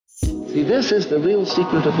See, this is the real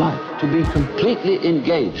secret of life, to be completely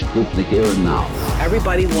engaged with the here and now.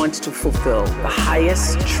 Everybody wants to fulfill the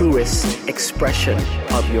highest, truest expression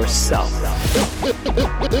of yourself.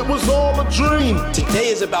 It was all a dream. Today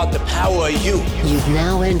is about the power of you. You've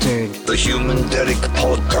now entered The Human Derek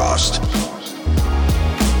Podcast.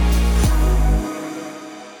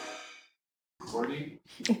 Recording,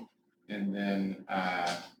 and then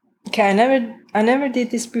Okay, I never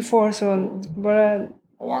did this before, so but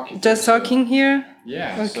I'll walk you through. just talking here.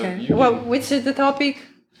 Yeah. So Okay. you Well, can, which is the topic?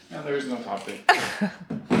 no, there is no topic.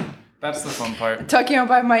 That's the fun part. Talking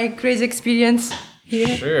about my crazy experience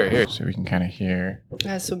here. Sure. Here, so we can kind of hear.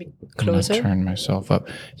 So be I'm gonna closer. turn myself up.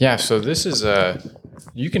 Yeah. So this is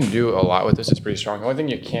you can do a lot with this. It's pretty strong. The only thing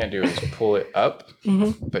you can't do is pull it up,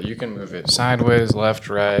 but you can move it sideways, left,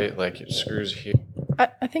 right, like it screws here.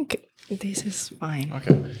 I think this is fine.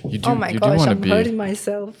 Okay. You do. Oh my you do gosh, want to I'm be. hurting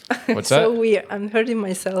myself. What's It's so that? weird. I'm hurting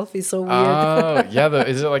myself. It's so weird. Oh, yeah.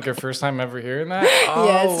 Is it like your first time ever hearing that? Oh,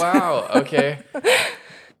 Yes. wow. Okay.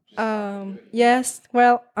 Yes.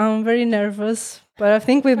 Well, I'm very nervous, but I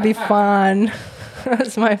think we'll be fun.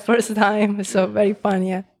 It's my first time, so very fun.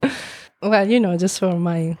 Yeah. Well, just for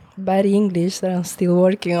my bad English, that I'm still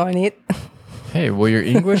working on it. Hey, well, your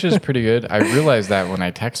English is pretty good. I realized that when I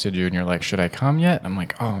texted you and you're like, should I come yet? I'm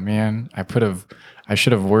like, oh man, I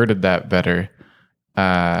should have worded that better.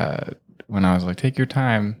 When I was like, take your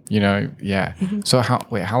time, yeah. So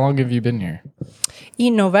how long have you been here?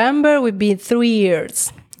 In November, we've been 3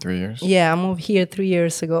 years. 3 years? Yeah, I moved here 3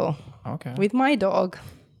 years ago Okay. with my dog.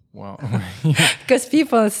 Well, Because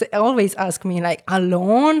people always ask me, like,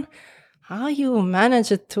 alone? How you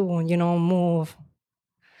managed to, move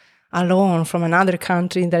alone from another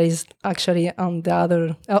country that is actually on the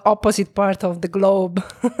other opposite part of the globe?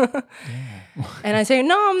 And I say,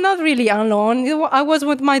 no, I'm not really alone. I was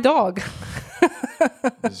with my dog.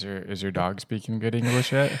 is your dog speaking good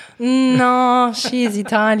English yet? No, she's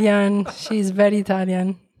Italian. She's very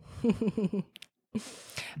Italian.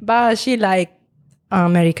 But she like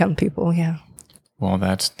American people, yeah. Well,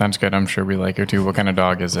 that's good. I'm sure we like her too. What kind of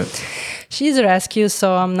dog is it? She's a rescue,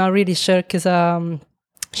 so I'm not really sure because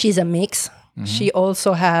she's a mix. She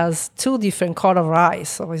also has 2 different color of eyes,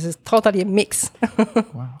 so it's totally a mix.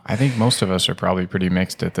 Wow. I think most of us are probably pretty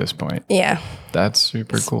mixed at this point. Yeah. That's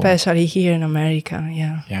super cool. Especially here in America,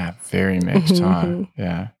 yeah. Yeah, very mixed, huh?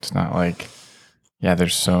 Yeah, it's not like, yeah,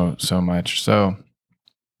 there's so much. So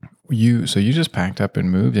you just packed up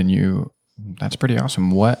and moved, and that's pretty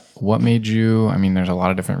awesome. What made you? I mean, there's a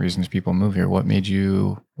lot of different reasons people move here. What made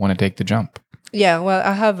you want to take the jump? Yeah, well,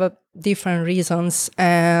 I have different reasons,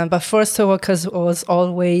 but first of all, because it was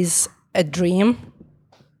always a dream.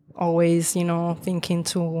 Always, thinking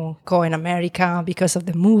to go in America because of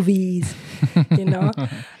the movies,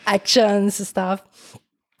 actions stuff.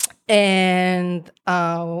 And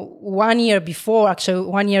 1 year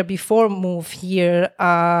before move here,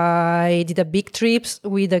 I did a big trip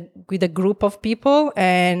with a group of people,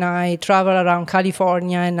 and I traveled around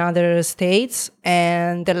California and other states.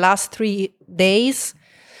 And the last 3 days,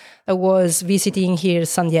 I was visiting here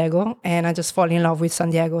San Diego, and I just fall in love with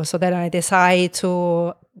San Diego. So then I decided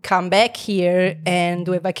to come back here and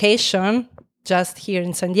do a vacation just here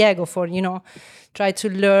in San Diego for, try to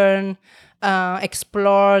learn,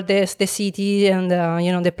 explore the city and,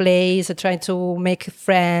 the place, try to make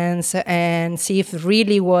friends and see if it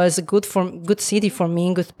really was a good city for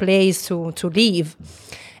me, good place to live.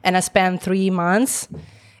 And I spent 3 months,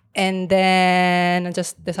 and then I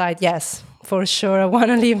just decided, yes, for sure, I want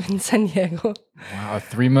to live in San Diego. Wow, a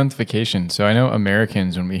 3-month vacation. So I know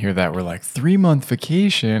Americans, when we hear that, we're like, 3-month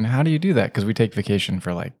vacation? How do you do that? Because we take vacation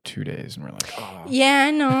for like 2 days, and we're like, oh. Yeah,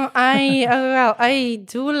 no, I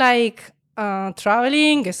do like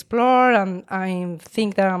traveling, explore, and I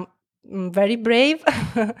think that I'm very brave.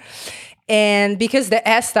 And because the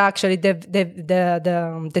ESTA, actually,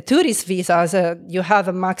 the tourist visas, you have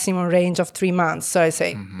a maximum range of 3 months. So I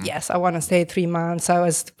say, yes, I want to stay 3 months. I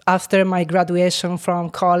was after my graduation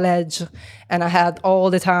from college, and I had all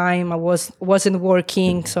the time. I wasn't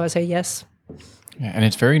working, so I say yes. Yeah, and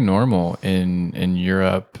it's very normal in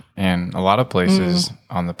Europe and a lot of places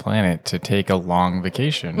on the planet to take a long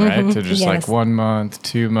vacation, right? To just like 1 month,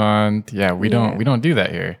 2 month. Yeah, we don't do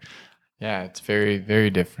that here. Yeah, it's very,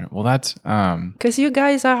 very different. Well, that's because you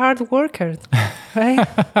guys are hard workers, right?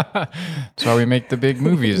 That's why we make the big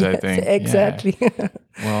movies, I think. Exactly. Yeah.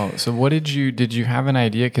 Well, so what did you have an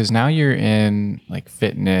idea? Because now you're in like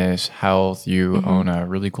fitness, health. You own a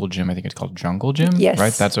really cool gym. I think it's called Jungle Gym. Yes.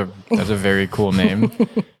 Right? That's a very cool name.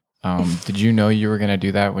 Did you know you were going to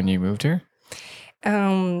do that when you moved here?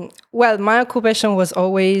 Well, my occupation was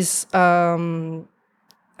always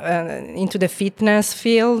into the fitness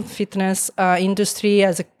field, fitness industry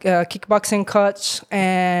as a kickboxing coach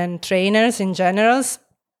and trainers in general.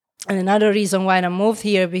 And another reason why I moved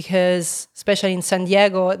here, because especially in San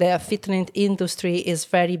Diego, the fitness industry is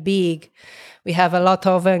very big. We have a lot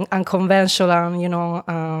of unconventional,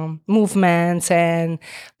 movements, and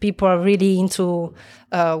people are really into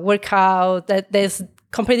workout. That's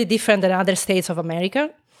completely different than other states of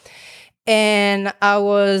America. And I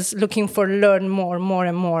was looking for learn more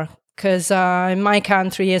and more. Because in my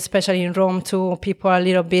country, especially in Rome too, people are a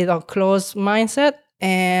little bit of closed mindset,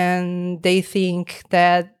 and they think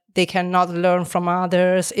that they cannot learn from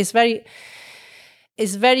others. It's very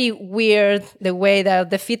weird the way that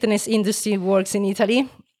the fitness industry works in Italy.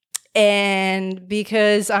 And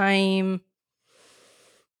because I'm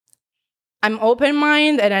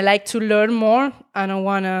open-minded and I like to learn more, I don't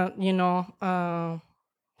want to,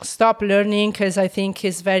 stop learning, because I think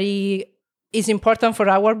it's important for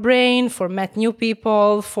our brain, for meet new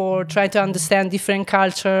people, for try to understand different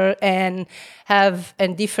culture and have a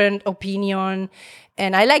different opinion.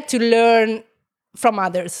 And I like to learn from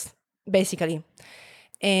others, basically.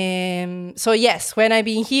 So yes, when I've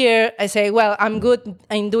been here, I say, well, I'm good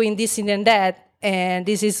in doing this and that, and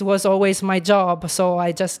was always my job. So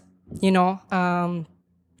I just,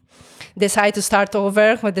 decide to start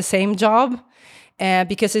over with the same job,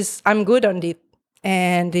 because I'm good on it,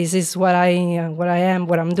 and this is what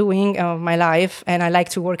I'm doing my life, and I like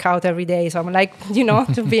to work out every day. So I'm like,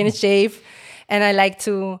 to be in shape, and I like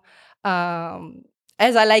to,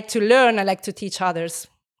 as I like to learn, I like to teach others.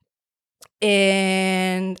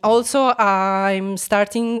 And also I'm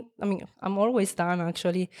always done,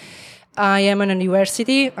 actually. I am in a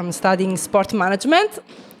university. I'm studying sport management.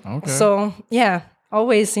 Okay. So yeah,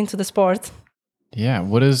 always into the sport. Yeah.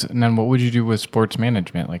 What would you do with sports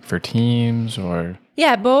management? Like for teams or?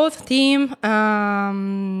 Yeah, both team,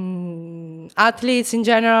 athletes in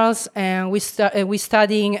general, and we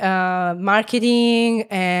studying marketing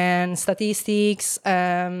and statistics.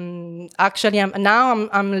 Actually,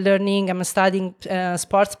 I'm studying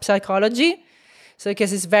sports psychology, so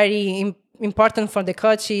because it's very important for the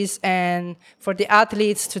coaches and for the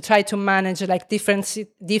athletes to try to manage like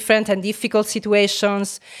different and difficult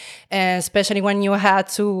situations, especially when you had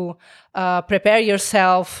to prepare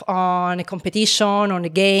yourself on a competition, on the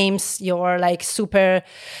games. You're like super,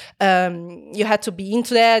 you had to be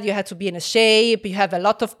into that, you had to be in a shape, you have a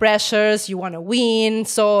lot of pressures, you want to win.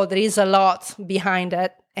 So there is a lot behind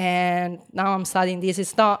that. And now I'm studying this.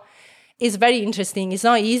 It's very interesting. It's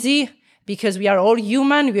not easy because we are all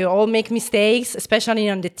human. We all make mistakes, especially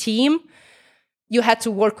on the team. You had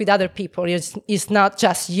to work with other people. It's not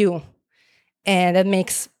just you. And that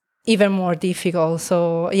makes even more difficult.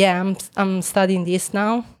 So yeah, I'm studying this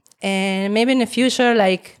now, and maybe in the future,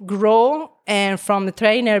 like grow and from the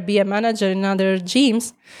trainer be a manager in other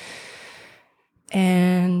gyms,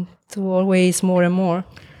 and do always more and more.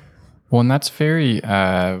 Well, and that's very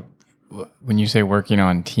when you say working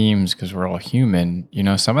on teams, because we're all human,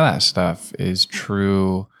 some of that stuff is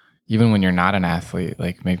true even when you're not an athlete.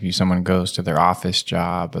 Like maybe someone goes to their office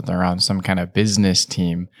job or they're on some kind of business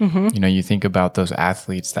team. Mm-hmm. You think about those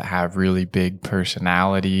athletes that have really big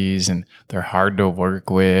personalities and they're hard to work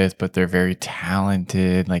with, but they're very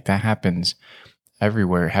talented. Like that happens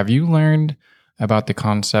everywhere. Have you learned about the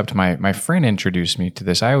concept? My friend introduced me to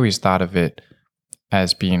this. I always thought of it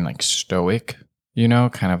as being like stoic,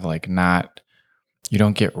 kind of like you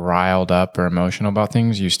don't get riled up or emotional about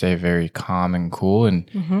things. You stay very calm and cool.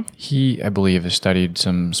 And he, I believe, has studied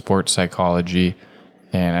some sports psychology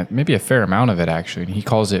and maybe a fair amount of it, actually. And he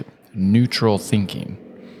calls it neutral thinking.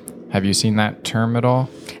 Have you seen that term at all?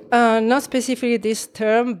 Not specifically this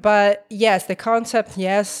term, but yes, the concept,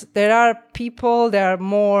 yes. There are people that are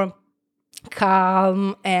more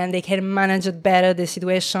calm and they can manage it better, the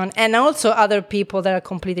situation. And also other people that are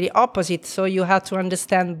completely opposite. So you have to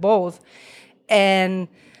understand both. And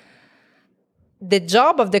the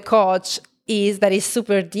job of the coach is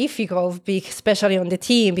super difficult, especially on the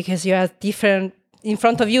team, because you have in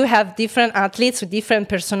front of you have different athletes with different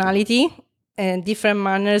personality and different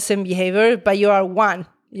manners and behavior, but you are one.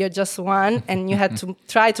 You're just one, and you have to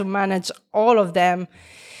try to manage all of them.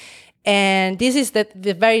 And this is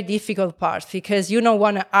the very difficult part, because you don't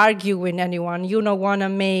want to argue with anyone. You don't want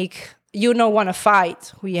to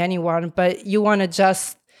fight with anyone, but you want to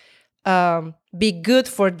just be good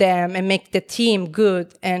for them and make the team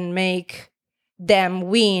good and make them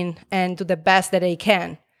win and do the best that they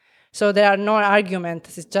can. So there are no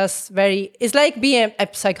arguments. It's just it's like being a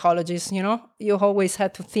psychologist, you know? You always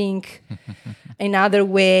have to think another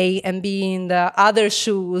way and be in the other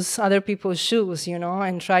people's shoes, you know,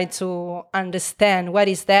 and try to understand what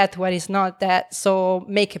is that, what is not that. So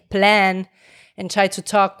make a plan and try to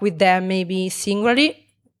talk with them maybe singularly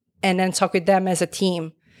and then talk with them as a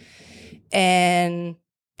team. And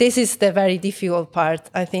this is the very difficult part,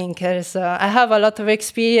 I think. I have a lot of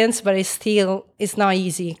experience, but it's not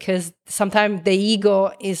easy because sometimes the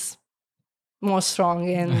ego is more strong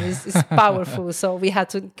and is powerful. So we have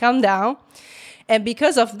to calm down. And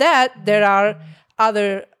because of that, there are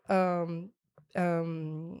other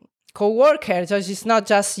co-workers. So it's not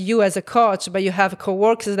just you as a coach, but you have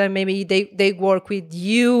co-workers that maybe they work with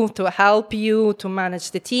you to help you to manage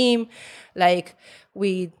the team, like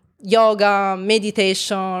with yoga,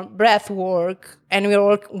 meditation, breath work, and we're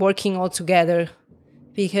all working all together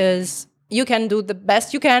because you can do the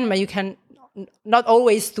best you can, but you can not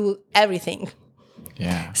always do everything.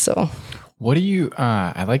 Yeah. So what do you,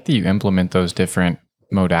 I like that you implement those different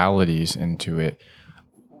modalities into it.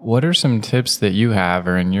 What are some tips that you have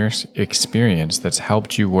or in your experience that's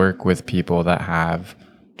helped you work with people that have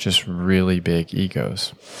just really big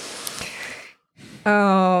egos?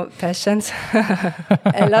 Passions.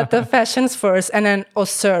 A lot of passions first, and then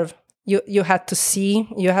observe. You had to see,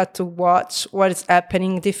 you had to watch what is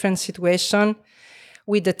happening in different situation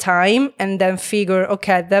with the time, and then figure,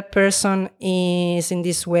 okay, that person is in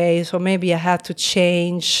this way, so maybe I have to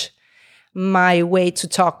change my way to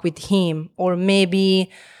talk with him, or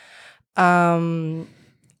maybe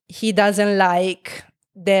he doesn't like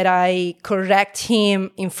that I correct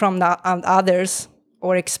him in front of others,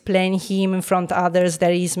 or explain him in front of others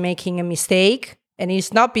that he's making a mistake. And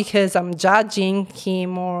it's not because I'm judging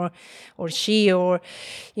him or she, or,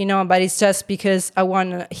 you know, but it's just because I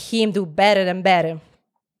want him to do better and better.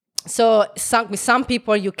 So with some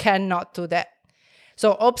people, you cannot do that.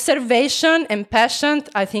 So observation and passion,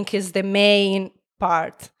 I think, is the main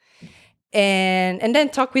part. And then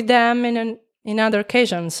talk with them in other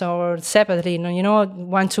occasions or separately, you know,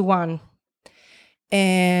 one-to-one.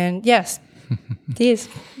 And yes, this.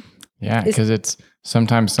 Yeah, because it's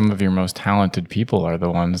sometimes some of your most talented people are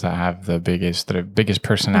the ones that have the biggest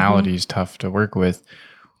personalities, tough to work with.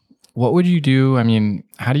 What would you do? I mean,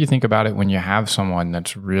 how do you think about it when you have someone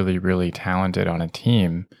that's really, really talented on a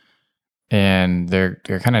team and they're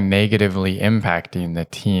kind of negatively impacting the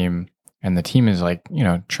team, and the team is like, you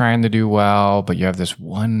know, trying to do well, but you have this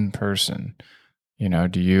one person, you know,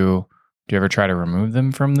 do you ever try to remove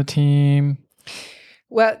them from the team?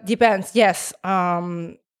 Well, depends. Yes.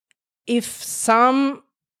 If some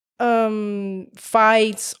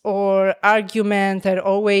fights or argument are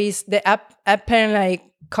always they happen like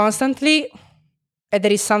constantly,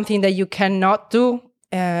 there is something that you cannot do,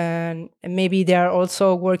 and maybe they are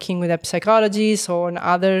also working with a psychologist or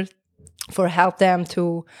other for help them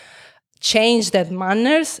to change that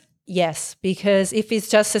manners. Yes, because if it's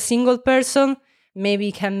just a single person,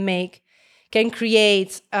 maybe can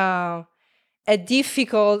create a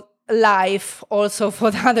difficult life also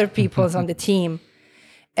for the other people on the team.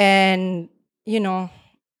 And, you know,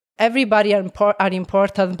 everybody are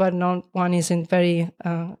important, but no one isn't very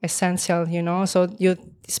essential, you know. So you,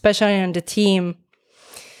 especially on the team,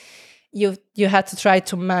 you had to try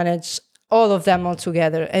to manage all of them all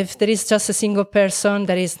together. If there is just a single person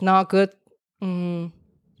that is not good,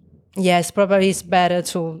 yes, probably it's better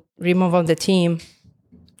to remove on the team.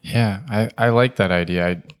 Yeah, I like that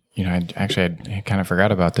idea. I kind of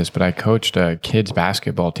forgot about this, but I coached a kids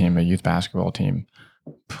basketball team, a youth basketball team,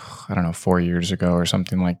 I don't know, 4 years ago or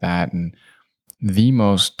something like that. And the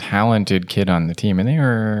most talented kid on the team, and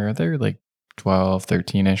they're like 12,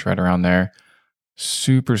 13-ish, right around there.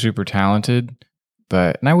 Super, super talented.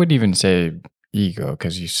 And I wouldn't even say ego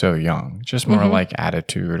because he's so young, just more like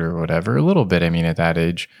attitude or whatever. A little bit, I mean, at that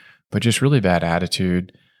age, but just really bad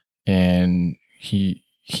attitude. And he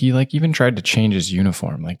like even tried to change his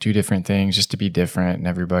uniform, like do different things just to be different and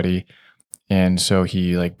everybody. And so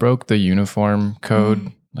he like broke the uniform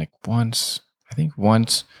code like once,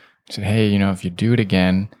 said, hey, you know, if you do it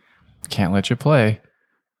again, can't let you play.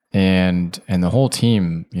 And the whole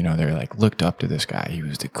team, you know, they're like looked up to this guy. He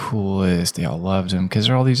was the coolest. They all loved him because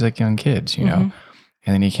they're all these like young kids, you know.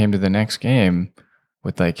 And then he came to the next game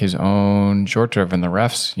with like his own short serve, and the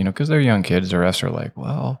refs, you know, because they're young kids, the refs are like,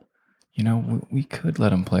 well, you know, we could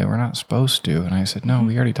let him play. We're not supposed to. And I said, no,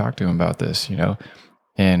 we already talked to him about this, you know,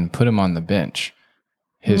 and put him on the bench.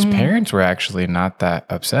 His parents were actually not that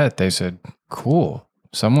upset. They said, cool.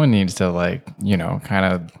 Someone needs to like, you know,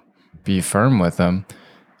 kind of be firm with him.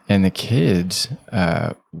 And the kids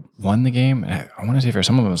won the game. And I want to say for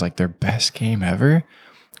some of them, it was like their best game ever.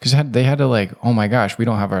 Because they had to like, oh my gosh, we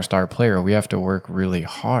don't have our star player. We have to work really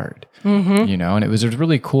hard, you know? And it was a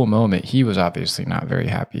really cool moment. He was obviously not very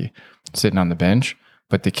happy sitting on the bench,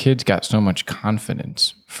 but the kids got so much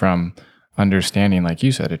confidence from understanding, like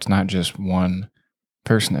you said, it's not just one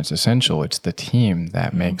person that's essential. It's the team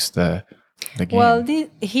that makes the game. Well,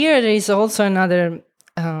 here there is also another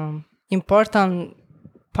important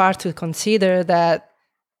part to consider, that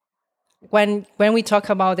when we talk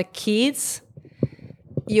about the kids,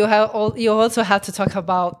 you also have to talk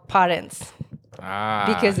about parents,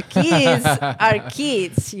 because the kids are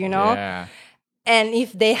kids, you know. Yeah. And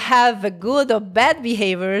if they have a good or bad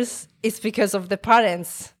behaviors, it's because of the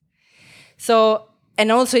parents. So,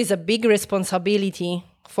 and also it's a big responsibility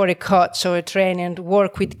for a coach or a trainer to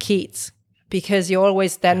work with kids, because you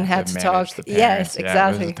always then have to talk. Yes,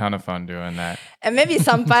 exactly. It was a ton of fun doing that. And maybe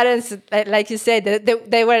some parents, like you said,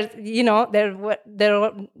 they were, you know,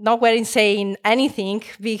 they're not weren't saying anything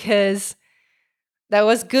because that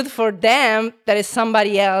was good for them. There is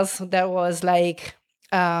somebody else that was like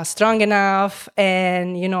strong enough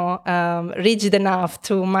and, you know, rigid enough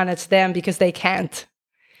to manage them because they can't.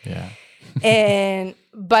 Yeah.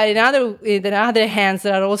 But in other hands,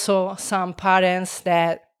 there are also some parents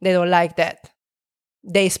that they don't like that.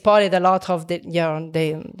 They spotted a lot of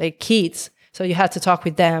their kids, so you have to talk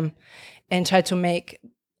with them and try to make.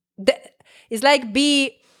 It's like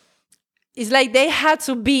they had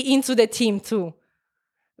to be into the team too,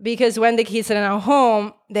 because when the kids are at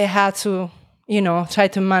home, they had to, you know, try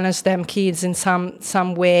to manage them kids in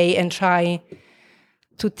some way and try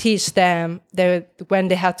to teach them that when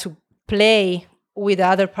they had to play with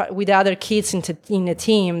other kids in a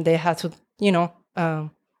team, they had to, you know,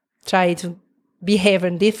 try to behave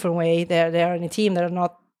in a different way. They are in a team. They're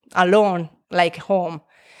not alone like home,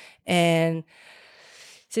 and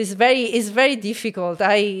so it's very difficult.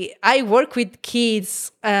 I work with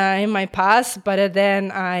kids in my past, but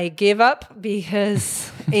then I gave up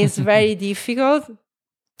because it's very difficult,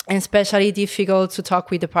 and especially difficult to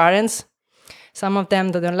talk with the parents. Some of them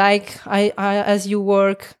they don't like as you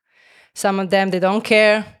work. Some of them, they don't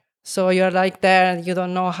care. So you're like there, you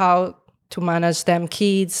don't know how to manage them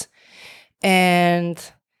kids. But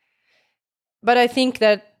I think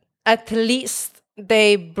that at least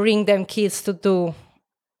they bring them kids to do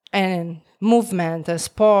and movement, a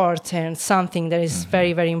sport, and something that is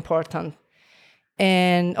very, very important.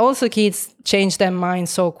 And also kids change their mind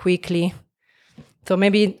so quickly. So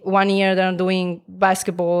maybe 1 year they're doing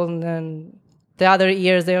basketball, and then the other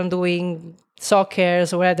years they're doing soccer,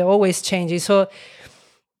 so where they're always changing. So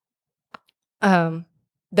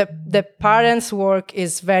the parents' work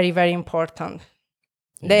is very, very important.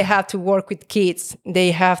 Yeah. They have to work with kids.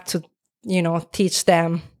 They have to, you know, teach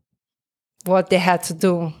them what they had to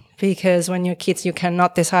do, because when you're kids, you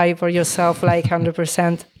cannot decide for yourself like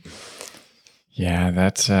 100%. Yeah,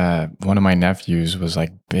 that's one of my nephews was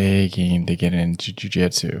like begging to get into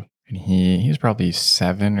jiu-jitsu, and he was probably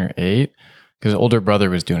 7 or 8. Because older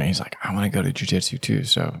brother was doing it. He's like, I want to go to jiu-jitsu too.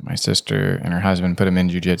 So my sister and her husband put him in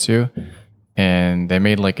jiu-jitsu, and they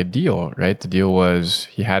made like a deal, right? The deal was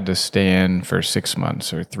he had to stay in for 6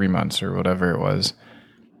 months or 3 months or whatever it was.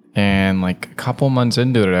 And like a couple months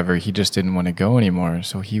into it or whatever, he just didn't want to go anymore.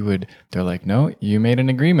 So they're like, no, you made an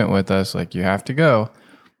agreement with us. Like, you have to go.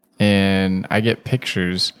 And I get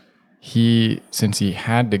pictures. Since he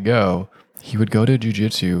had to go, he would go to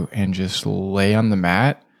jiu-jitsu and just lay on the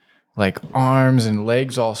mat, like arms and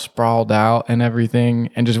legs all sprawled out and everything,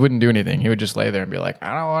 and just wouldn't do anything. He would just lay there and be like,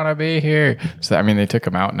 I don't want to be here. So I mean, they took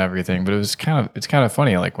him out and everything, but it's kind of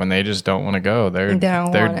funny. Like when they just don't want to go, they're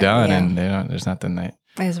done, and there's nothing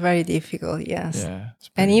it's very difficult. Yes. Yeah.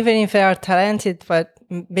 And even if they are talented, but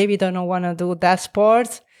maybe don't want to do that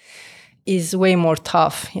sport, is way more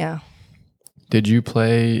tough. Yeah. Did you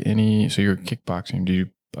play any? So you're kickboxing. Did you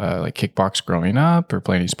like kickbox growing up or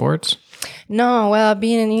play any sports? No, well, I've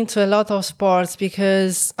been into a lot of sports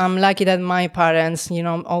because I'm lucky that my parents, you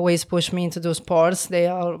know, always push me into do sports. They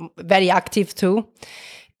are very active too.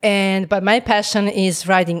 But my passion is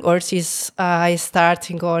riding horses. I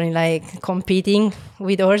started going like competing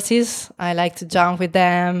with horses. I like to jump with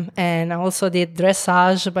them, and I also did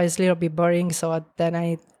dressage, but it's a little bit boring. So then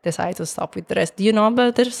I decided to stop with dress. Do you know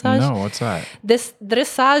about dressage? No, what's that? This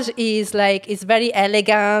dressage is like, it's very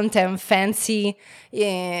elegant and fancy.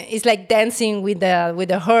 Yeah, it's like dancing with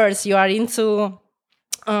the horse. You are into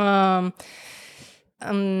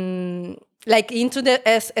like into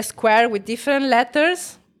a square with different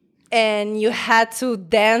letters, and you had to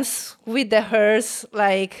dance with the horse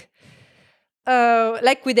like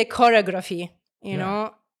with the choreography, you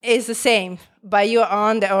know. is the same, but you're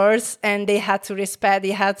on the earth, and they had to respect.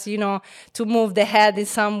 They had to, to move the head in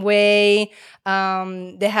some way.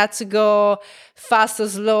 They had to go fast or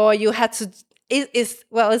slow. You had to. It's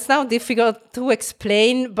now difficult to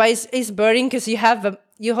explain, but it's burning because you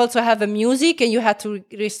also have a music, and you have to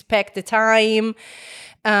respect the time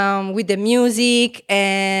with the music,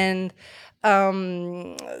 and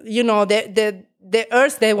the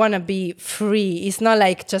earth, they want to be free. It's not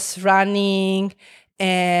like just running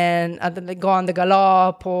and go on the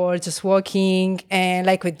gallop or just walking, and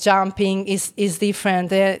like with jumping is different.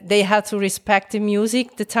 They have to respect the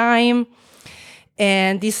music, the time.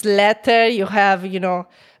 And this letter you have, I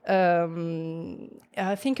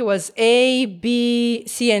think it was A, B,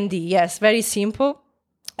 C, and D. Yes, very simple.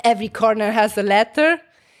 Every corner has a letter,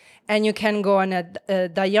 and you can go on a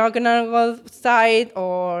diagonal side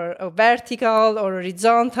or a vertical or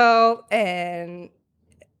horizontal. And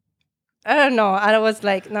I don't know. I was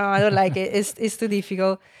like, no, I don't like it. It's too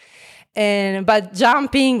difficult. But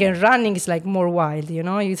jumping and running is like more wild,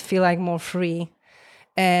 You feel like more free.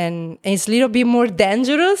 And it's a little bit more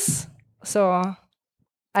dangerous. So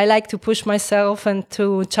I like to push myself and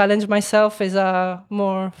to challenge myself is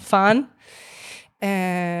more fun.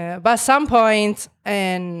 But at some point,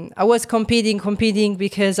 and I was competing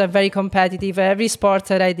because I'm very competitive. Every sport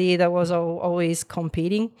that I did, I was always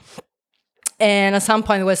competing. And at some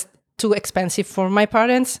point, it was too expensive for my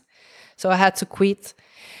parents. So I had to quit.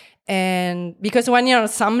 And because when you're on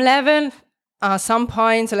some level, some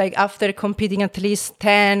points, like after competing at least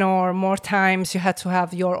 10 or more times, you had to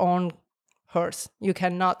have your own horse. You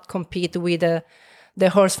cannot compete with the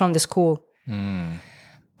horse from the school.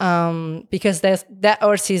 Because the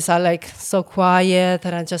horses are like so quiet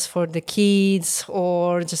and are just for the kids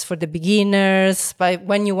or just for the beginners. But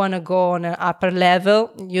when you want to go on an upper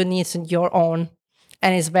level, you need your own.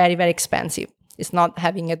 And it's very, very expensive. It's not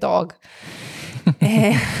having a dog.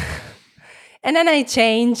 And then I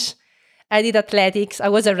changed. I did athletics. I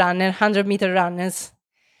was a runner, 100-meter runners.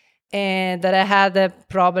 And that I had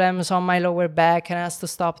problems on my lower back, and I had to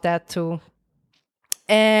stop that too.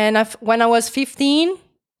 And when I was 15,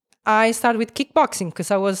 I started with kickboxing because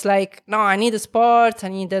I was like, no, I need a sport. I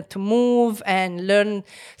needed to move and learn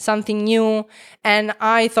something new. And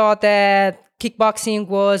I thought that kickboxing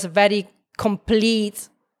was a very complete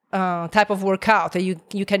type of workout that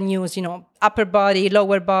you can use, upper body,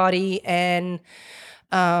 lower body. And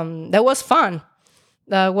that was fun.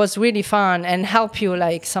 That was really fun and help you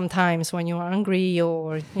like sometimes when you're hungry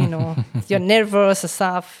or, you're nervous and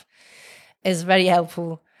stuff. It's very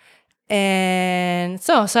helpful. And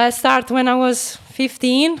so I started when I was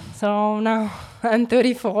 15. So now I'm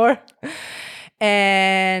 34.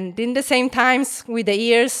 And in the same times with the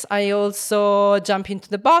years, I also jumped into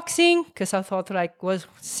the boxing because I thought like was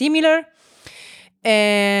similar.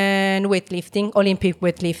 And weightlifting, Olympic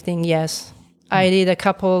weightlifting, yes. I did a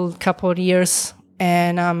couple years,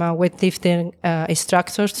 and I'm a weightlifting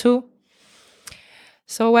instructor too.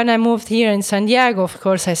 So when I moved here in San Diego, of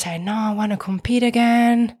course, I said, no, I want to compete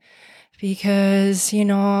again because,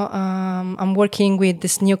 I'm working with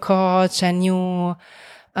this new coach and new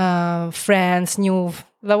friends,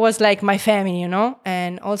 that was like my family,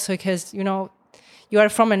 and also because, you are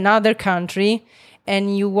from another country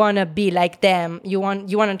and you want to be like them. You want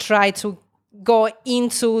to try to go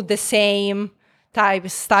into the same type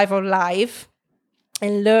of life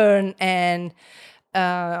and learn. And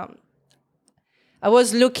I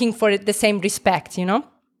was looking for the same respect,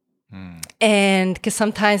 And because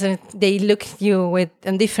sometimes they look at you with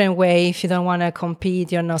a different way. If you don't want to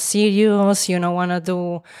compete, you're not serious. You don't want to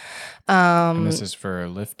do. And this is for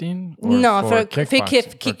lifting? Or no, for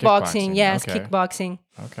kickboxing. Kickboxing. Yes, okay. Kickboxing.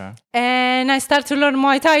 Okay. And I started to learn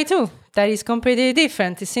Muay Thai too. That is completely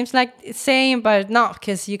different. It seems like it's same, but not,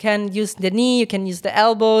 because you can use the knee, you can use the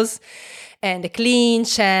elbows, and the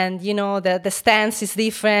clinch, and the stance is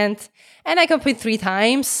different. And I compete 3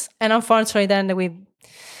 times, and unfortunately, then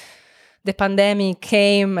the pandemic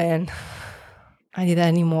came, and I didn't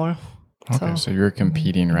anymore. Okay, so you were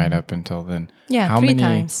competing right up until then. Yeah, How 3 many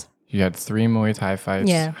times. You had 3 Muay Thai fights.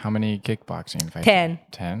 Yeah. How many kickboxing fights? 10.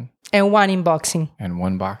 10? And 1 in boxing. And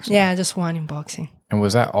 1 boxing? Yeah, just 1 in boxing. And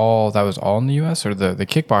was that all in the US, or the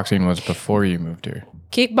kickboxing was before you moved here?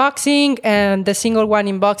 Kickboxing and the single 1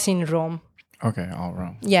 in boxing in Rome. Okay, all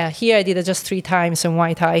Rome. Yeah, here I did it just 3 times in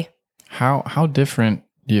Muay Thai. How different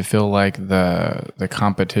do you feel like the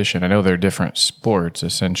competition? I know they're different sports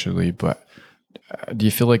essentially, but do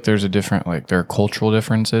you feel like there's a different, like there are cultural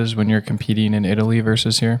differences when you're competing in Italy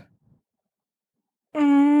versus here?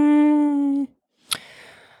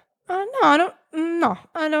 No, I don't. No,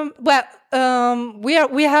 I don't. Well,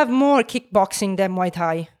 we have more kickboxing than Muay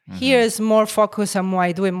Thai. Here is more focus on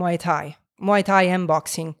doing Muay Thai and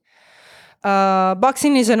boxing.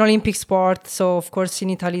 Boxing is an Olympic sport, so of course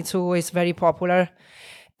in Italy too it's very popular.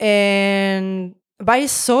 But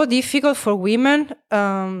it's so difficult for women.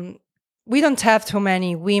 We don't have too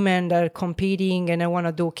many women that are competing and I want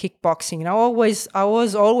to do kickboxing. I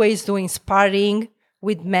was always doing sparring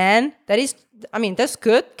with men. That's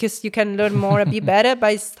good because you can learn more and be better,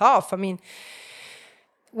 but it's tough. I mean,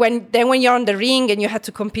 when you're on the ring and you have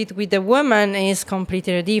to compete with a woman, it's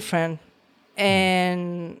completely different.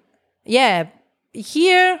 And yeah,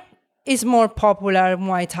 here is more popular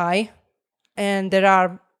Muay Thai, and there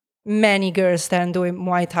are many girls that are doing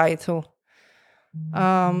Muay Thai too.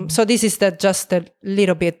 So this is just a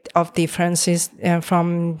little bit of differences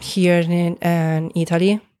from here in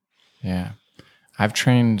Italy. Yeah. I've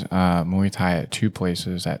trained Muay Thai at 2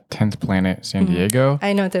 places, at 10th Planet, San Diego.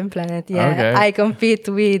 I know 10th Planet, yeah. Okay. I compete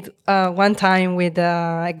with one time with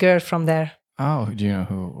a girl from there. Oh, do you know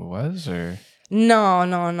who it was? Or No.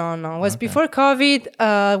 It was before COVID.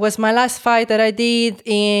 It was my last fight that I did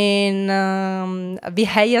in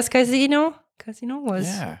Vieiras Casino.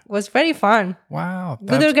 Was very fun. Wow.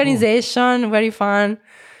 Good organization, cool. Very fun.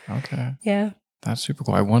 Okay. Yeah. That's super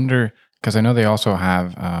cool. I wonder, because I know they also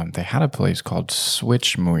have, they had a place called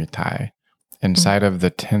Switch Muay Thai inside of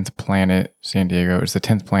the 10th Planet San Diego. It's the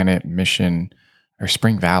 10th Planet Mission or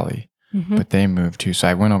Spring Valley, but they moved too. So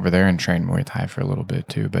I went over there and trained Muay Thai for a little bit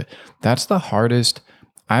too. But that's the hardest.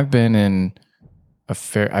 I've been in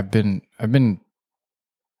I've been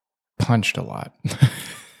punched a lot.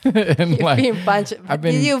 And been punched.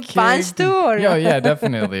 Did you punch too? Or yeah,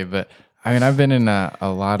 definitely. But I mean, I've been in a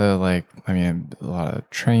lot of a lot of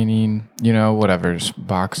training, whatever,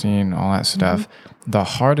 boxing, all that stuff. The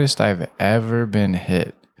hardest I've ever been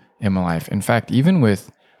hit in my life. In fact, even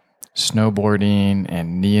with snowboarding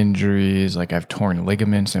and knee injuries, like I've torn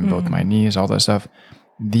ligaments in both my knees, all that stuff.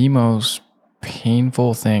 The most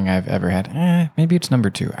painful thing I've ever had, maybe it's number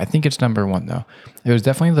 2. I think it's number 1 though. It was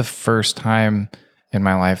definitely the first time in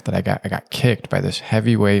my life that I got kicked by this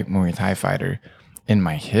heavyweight Muay Thai fighter in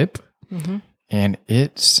my hip. And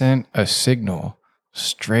it sent a signal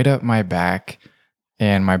straight up my back,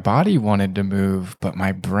 and my body wanted to move, but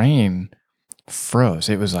my brain froze.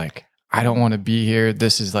 It was like, I don't want to be here.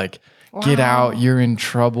 This is like, get out, you're in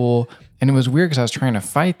trouble. And it was weird because I was trying to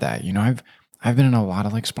fight that. I've been in a lot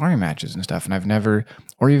of like sparring matches and stuff, and I've never,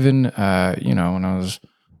 or even, when I was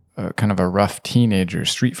kind of a rough teenager,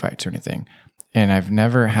 street fights or anything. And I've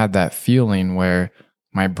never had that feeling where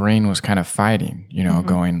my brain was kind of fighting,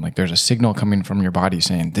 going like there's a signal coming from your body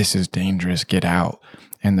saying, this is dangerous, get out.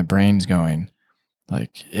 And the brain's going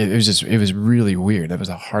like, it was really weird. That was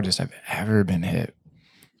the hardest I've ever been hit.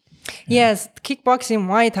 Yes, kickboxing,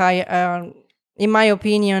 Muay Thai, in my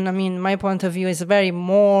opinion, my point of view is very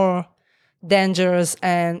more dangerous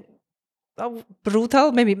and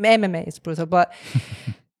brutal. Maybe MMA is brutal, but,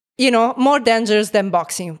 more dangerous than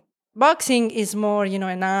boxing. Boxing is more,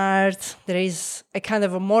 an art. There is a kind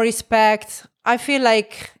of a more respect. I feel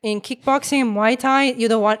like in kickboxing, Muay Thai, you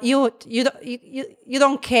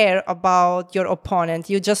don't care about your opponent.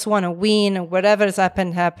 You just want to win. Whatever's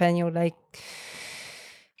happen. You like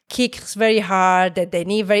kicks very hard. That they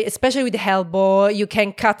need especially with the elbow. You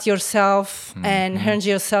can cut yourself and hurt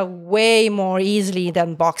yourself way more easily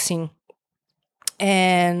than boxing.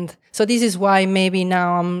 And so this is why maybe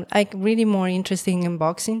now I'm like really more interested in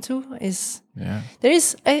boxing too. I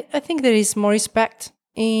think there is more respect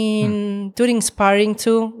in doing sparring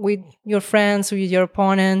too with your friends, with your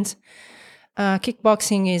opponent.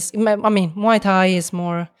 Kickboxing is, Muay Thai is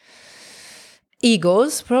more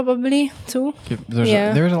egos probably too.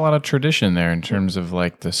 There's a lot of tradition there in terms of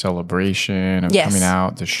like the celebration of coming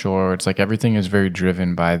out, the shorts, like everything is very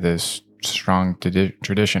driven by this strong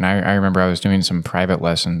tradition. I remember I was doing some private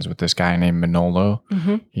lessons with this guy named Manolo.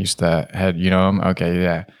 He's the head, you know him? Okay,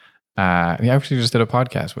 yeah. He actually just did a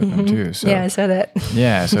podcast with him too. So yeah, I saw that.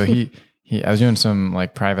 Yeah, so I was doing some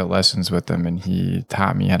like private lessons with him, and he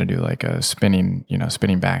taught me how to do like a spinning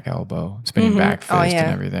back elbow, spinning back fist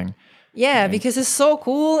and everything. Yeah, because it's so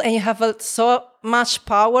cool, and you have so much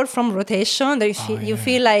power from rotation that you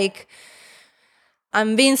feel like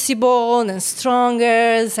invincible and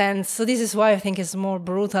stronger, and so this is why I think it's more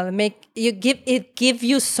brutal. Give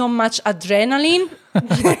you so much adrenaline,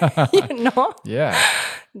 Yeah.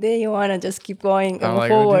 Then you want to just keep going like,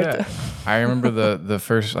 forward. I remember the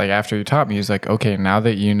first, like after you taught me, he's like, okay, now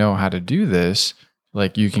that you know how to do this,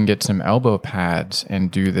 like you can get some elbow pads and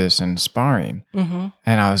do this in sparring. And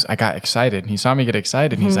I got excited, and he saw me get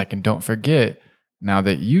excited, and he's like, and don't forget, now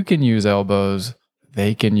that you can use elbows,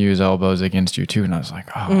 they can use elbows against you too. And I was like,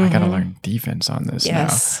 oh, I got to learn defense on this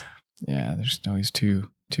Yes. now. Yeah, there's always two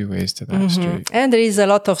ways to that street. And there is a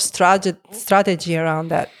lot of strategy around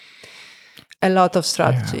that. A lot of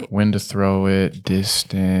strategy. Yeah, when to throw it,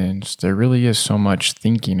 distance. There really is so much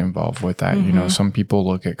thinking involved with that. You know, some people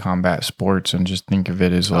look at combat sports and just think of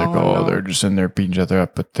it as like, no. they're just in there beating each other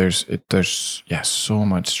up. But there's so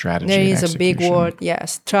much strategy. There and is a big execution. word,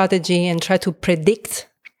 yes. Strategy and try to predict.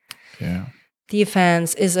 Yeah.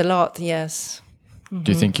 Defense is a lot, yes.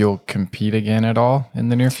 Do you think you'll compete again at all in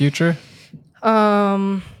the near future?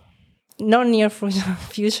 Not near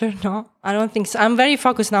future, no. I don't think so. I'm very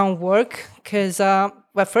focused now on work because,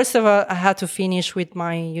 well, first of all, I had to finish with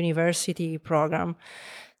my university program.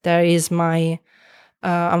 There is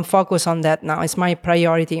I'm focused on that now. It's my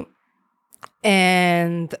priority.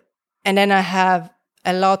 And then I have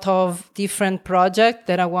a lot of different projects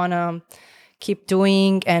that I want to keep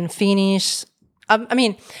doing and finish. I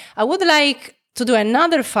mean, I would like to do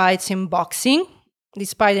another fights in boxing,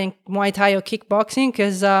 despite in Muay Thai or kickboxing,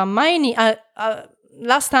 because my knee,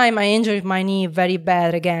 last time I injured my knee very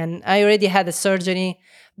bad again. I already had a surgery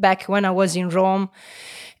back when I was in Rome,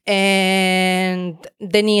 and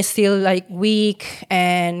the knee is still like weak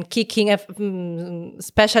and kicking,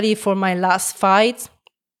 especially for my last fight.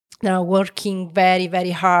 Now working very,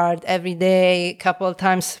 very hard every day, a couple of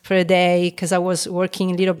times per day, because I was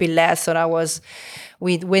working a little bit less, so I was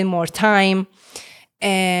with way more time.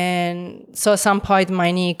 And so at some point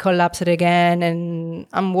my knee collapsed again, and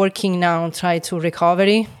I'm working now on try to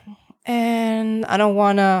recovery, and I don't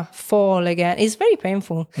want to fall again. It's very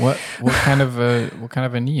painful. What kind of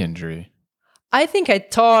a knee injury? I think I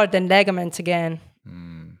tore the ligament again.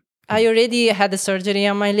 I already had the surgery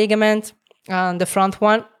on my ligament, the front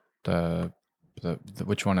one. The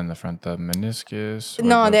which one in the front? The meniscus? Or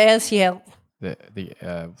No, the LCL. The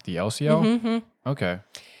LCL? Mm-hmm. Okay.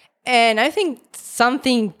 And I think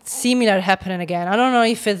something similar happened again. I don't know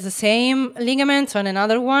if it's the same ligament or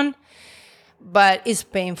another one, but it's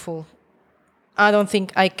painful. I don't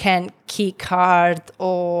think I can kick hard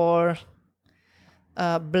or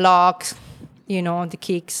block, the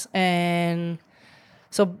kicks. And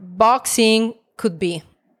so boxing could be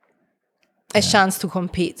a chance to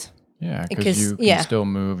compete. Yeah, because you can still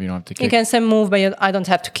move. You don't have to kick. You can still move, but I don't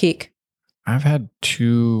have to kick. I've had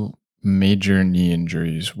 2 major knee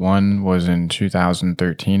injuries. One was in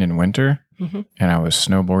 2013 in winter, and I was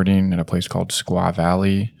snowboarding at a place called Squaw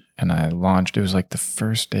Valley, and it was like the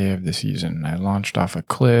first day of the season. I launched off a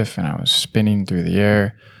cliff, and I was spinning through the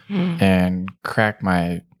air and cracked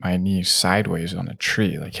my knee sideways on a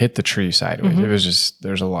tree, like hit the tree sideways. It was just,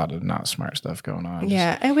 there's a lot of not smart stuff going on.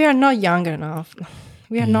 Yeah, and we are not young enough.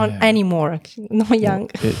 We are not anymore. Not young.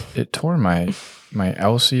 Well, it tore my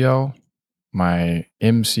LCL, my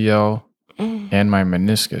MCL, and my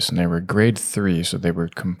meniscus, and they were grade 3, so they were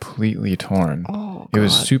completely torn. Oh, it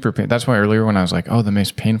was super painful. That's why earlier when I was like, oh, the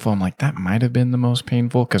most painful, I'm like, that might have been the most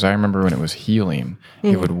painful, because I remember when it was healing,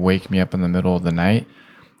 it would wake me up in the middle of the night.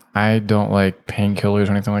 I don't like painkillers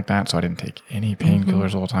or anything like that, so I didn't take any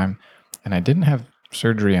painkillers the whole time, and I didn't have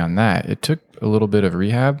surgery on that. It took a little bit of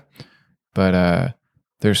rehab, but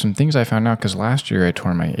there's some things I found out, because last year I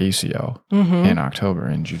tore my ACL in October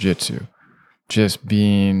in jiu-jitsu. Just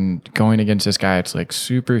going against this guy, it's like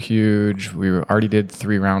super huge. We already did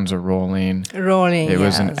 3 rounds of rolling. It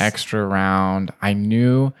was an extra round. I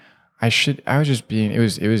knew I was just being, it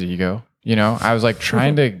was ego. I was like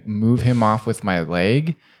trying to move him off with my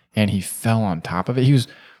leg, and he fell on top of it. He was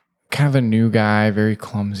kind of a new guy, very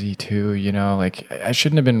clumsy too, like I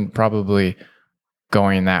shouldn't have been probably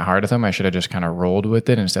going that hard with him. I should have just kind of rolled with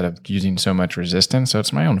it instead of using so much resistance. So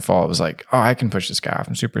it's my own fault. It was like, oh, I can push this guy off.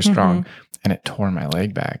 I'm super strong. And it tore my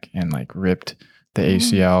leg back and like ripped the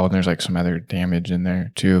ACL. And there's like some other damage in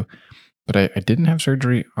there too. But I didn't have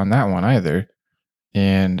surgery on that one either.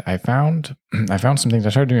 And I found some things. I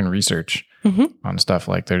started doing research on stuff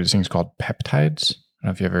like there's things called peptides. I don't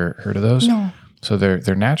know if you ever heard of those. No. So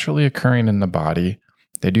they're naturally occurring in the body.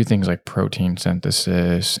 They do things like protein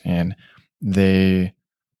synthesis, and they're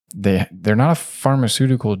not a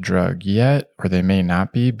pharmaceutical drug yet, or they may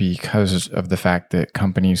not be, because of the fact that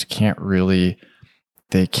companies can't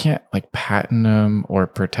like patent them or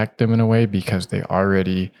protect them in a way, because they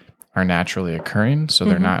already are naturally occurring. So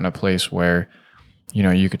they're not in a place where,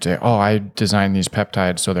 you could say, oh, I designed these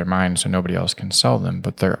peptides so they're mine, so nobody else can sell them.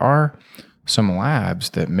 But there are some labs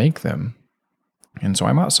that make them. And so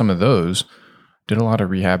I bought some of those, did a lot of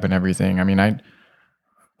rehab and everything. I mean,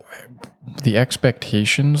 the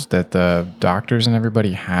expectations that the doctors and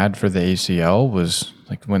everybody had for the ACL was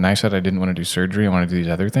like, when I said I didn't want to do surgery, I wanted to do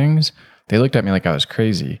these other things, they looked at me like I was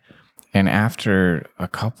crazy. And after a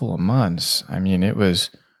couple of months, I mean, it was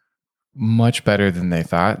much better than they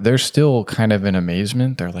thought. They're still kind of in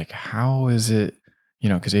amazement. They're like, how is it,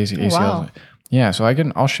 because ACL. Wow. Yeah. So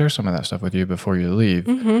I'll share some of that stuff with you before you leave.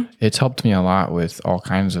 It's helped me a lot with all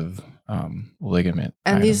kinds of ligament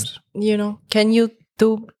And items. can you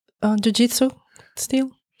do jiu-jitsu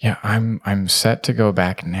still? Yeah, I'm set to go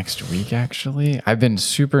back next week, actually. I've been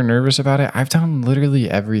super nervous about it. I've done literally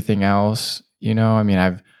everything else. I mean,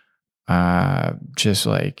 I've just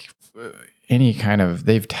like any kind of,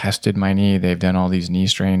 they've tested my knee. They've done all these knee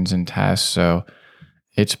strains and tests. So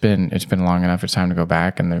it's been long enough. It's time to go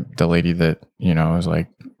back. And the lady that, is like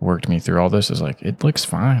worked me through all this is like, it looks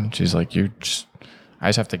fine. She's like, I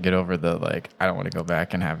just have to get over the, like, I don't want to go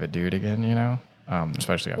back and have it do it again,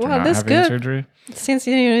 especially after not having surgery. Since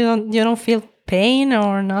you don't feel pain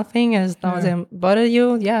or nothing, as long as it bother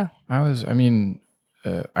you, yeah. I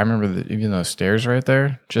remember that even those stairs right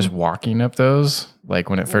there, just walking up those, like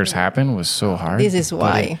when it first happened, was so hard. This is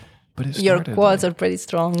why. But it your started, quads are pretty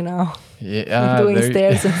strong now. Yeah, doing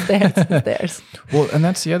stairs and stairs and stairs. Well, and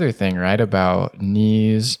that's the other thing, right? About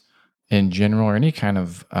knees in general, or any kind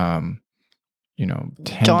of,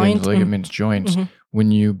 tendons, ligaments, joints.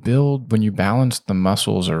 When you balance the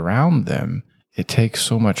muscles around them, it takes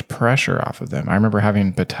so much pressure off of them. I remember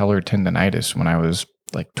having patellar tendonitis when I was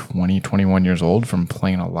like 20, 21 years old from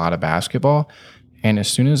playing a lot of basketball. And as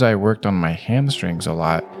soon as I worked on my hamstrings a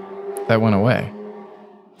lot, that went away.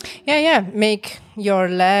 Yeah. Make your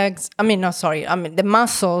legs, the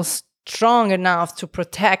muscles strong enough to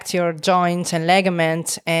protect your joints and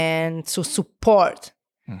ligaments and to support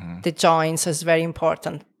the joints is very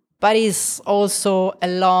important. But it's also a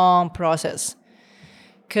long process.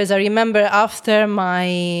 Because I remember after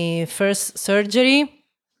my first surgery,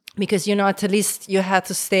 because, at least you had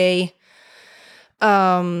to stay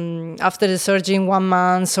after the surgery 1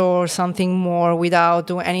 month or something more without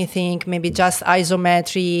doing anything, maybe just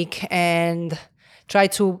isometric, and try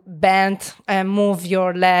to bend and move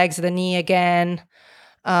your legs, the knee again.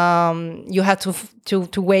 You had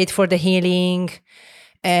to wait for the healing,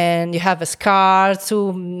 and you have a scar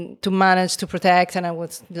to manage to protect. And I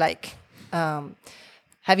was like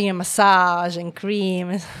having a massage and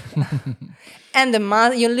cream. And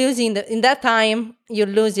you're losing in that time. You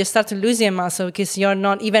start to lose your muscle because you're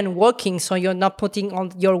not even walking, so you're not putting all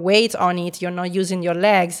your weight on it. You're not using your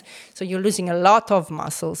legs, so you're losing a lot of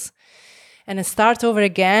muscles. And to start over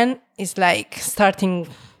again is like starting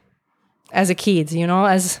as a kid,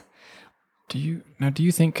 Do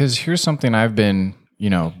you think? Because here's something I've been,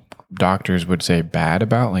 doctors would say bad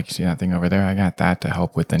about. Like, see that thing over there? I got that to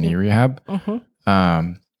help with the knee rehab.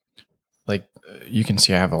 Like you can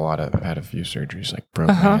see, I've had a few surgeries, like broke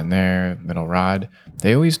my in there, middle rod.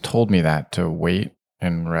 They always told me that to wait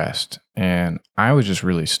and rest, and I was just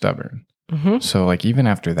really stubborn. So like even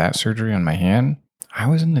after that surgery on my hand, I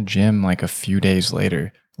was in the gym like a few days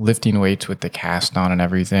later, lifting weights with the cast on and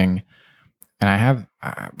everything. And I haven't,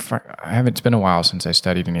 it's been a while since I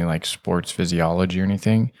studied any like sports physiology or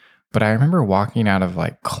anything, but I remember walking out of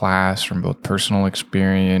like class from both personal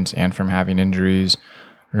experience and from having injuries,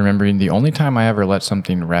 remembering the only time I ever let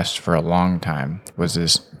something rest for a long time was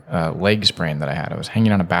this leg sprain that I had. I was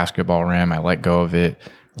hanging on a basketball rim. I let go of it,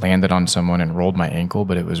 landed on someone and rolled my ankle,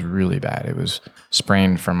 but it was really bad. It was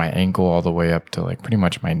sprained from my ankle all the way up to like pretty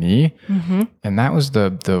much my knee. And that was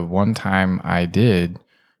the one time I did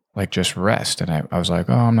like just rest. And I was like,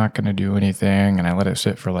 oh, I'm not going to do anything. And I let it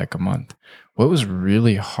sit for like a month. Well, it was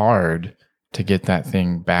really hard to get that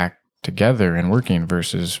thing back together and working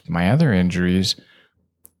versus my other injuries.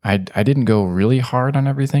 I didn't go really hard on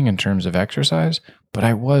everything in terms of exercise, but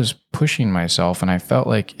I was pushing myself and I felt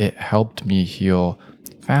like it helped me heal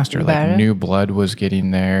faster. Like new blood was getting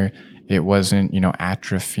there. It wasn't,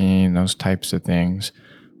 atrophying, those types of things.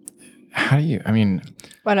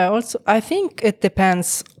 But I think it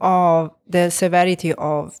depends on the severity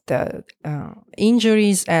of the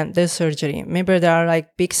injuries and the surgery. Maybe there are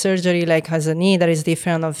like big surgery, like has a knee that is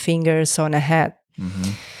different of fingers on a head.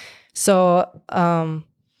 So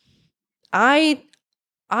I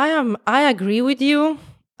agree with you.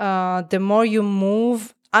 The more you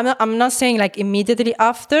move, I'm not saying like immediately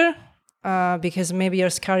after, because maybe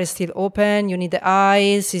your scar is still open. You need the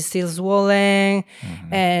eyes, it's still swollen,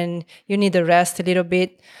 and you need the rest a little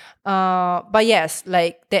bit. But yes,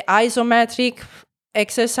 like the isometric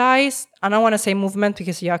exercise. I don't want to say movement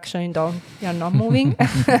because you're not moving.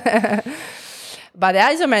 But the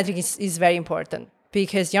isometric is very important,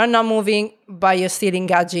 because you're not moving, but you're still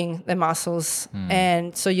engaging the muscles.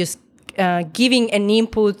 And so you're giving an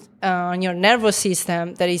input on your nervous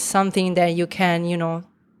system that is something that you can,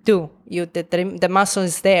 do. The muscle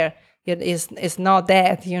is there. It's not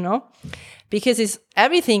that, because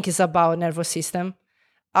everything is about nervous system.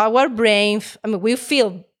 Our brain, we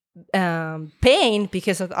feel pain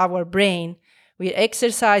because of our brain. We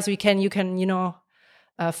exercise, you can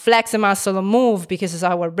flex a muscle or move because it's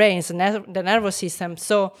our brain, it's the nervous system.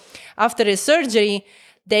 So after the surgery,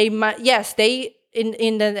 they might,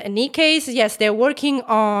 in the knee case, yes, they're working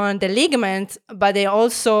on the ligament, but they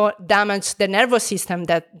also damage the nervous system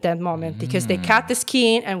that moment because they cut the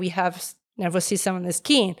skin and we have nervous system on the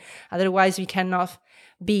skin. Otherwise, we cannot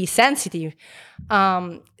be sensitive.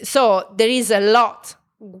 So there is a lot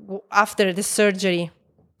after the surgery,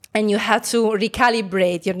 and you had to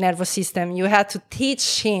recalibrate your nervous system. You had to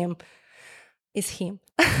teach him. It's him.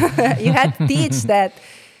 You had to teach that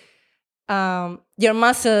your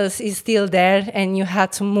muscles is still there, and you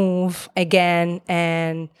had to move again,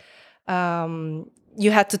 and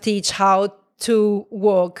you had to teach how to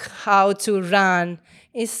walk, how to run.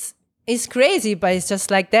 It's crazy, but it's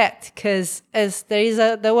just like that, because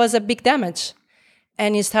there was a big damage,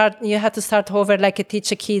 and you had to start over, like teach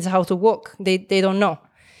the kids how to walk. They don't know,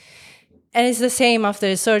 and it's the same after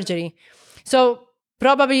the surgery. So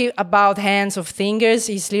probably about hands or fingers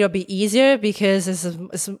is a little bit easier because it's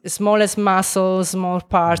a smallest muscle, small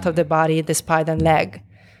part of the body, the spine and leg,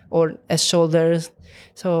 or shoulders.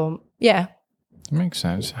 So yeah, that makes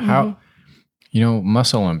sense. How?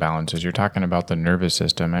 Muscle imbalances, you're talking about the nervous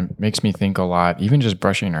system. It makes me think a lot, even just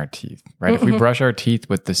brushing our teeth, right? If we brush our teeth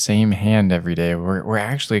with the same hand every day, we're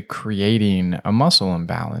actually creating a muscle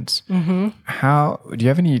imbalance. How, do you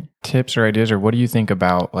have any tips or ideas, or what do you think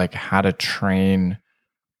about like how to train,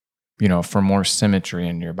 for more symmetry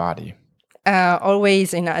in your body?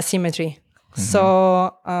 Always in asymmetry.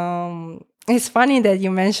 So it's funny that you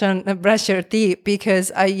mentioned brush your teeth,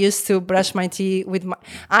 because I used to brush my teeth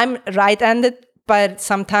I'm right-handed, but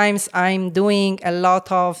sometimes I'm doing a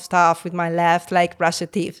lot of stuff with my left, like brush the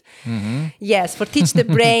teeth. Yes, for teach the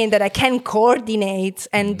brain that I can coordinate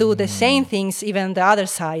and do the same things even the other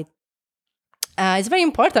side. It's very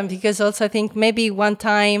important, because also I think maybe one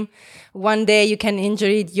day you can injure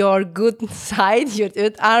your good side, your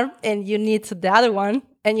good arm, and you need the other one,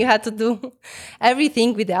 and you have to do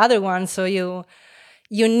everything with the other one. So you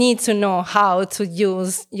need to know how to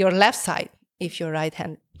use your left side if you're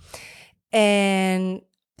right-handed. And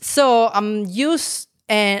so I'm used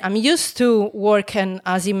to work in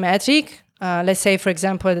asymmetric. Let's say, for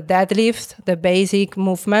example, the deadlift, the basic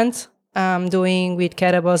movement I'm doing with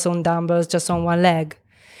kettlebells on dumbbells just on one leg.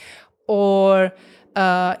 Or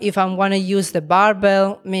if I want to use the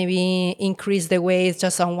barbell, maybe increase the weight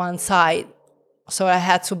just on one side. So I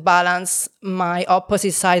had to balance my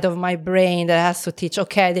opposite side of my brain that has to teach,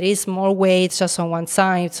 okay, there is more weight just on one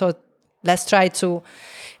side. So let's try to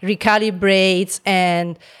recalibrate.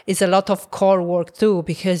 And it's a lot of core work too,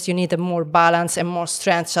 because you need a more balance and more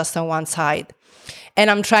strength just on one side. And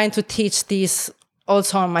I'm trying to teach this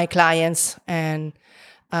also on my clients. And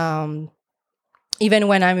even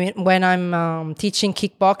when I'm teaching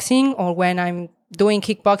kickboxing, or when I'm doing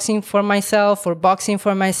kickboxing for myself or boxing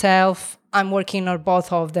for myself, I'm working on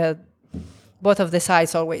both of the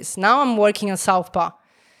sides always. Now I'm working on southpaw,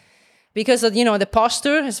 because the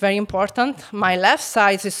posture is very important. My left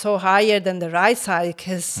side is so higher than the right side,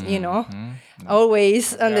 because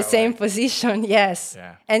always on the same position. Yes,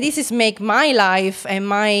 and this is make my life and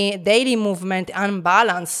my daily movement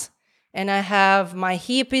unbalanced. And I have my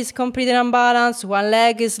hip is completely unbalanced. One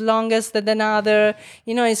leg is longest than another.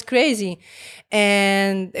 It's crazy.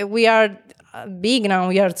 And we are big now.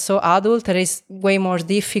 We are so adult. It is way more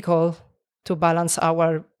difficult to balance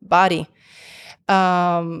our body.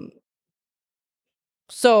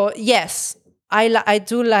 So yes, I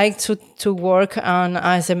do like to work on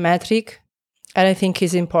asymmetric, and I think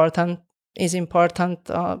it's important. It's important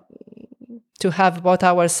to have both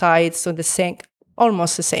our sides to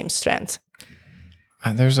almost the same strength.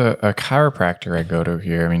 There's a chiropractor I go to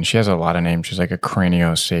here. I mean, she has a lot of names. She's like a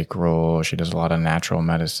craniosacral. She does a lot of natural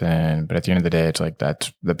medicine. But at the end of the day, it's like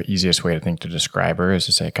that's the easiest way to describe her is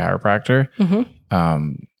to say chiropractor.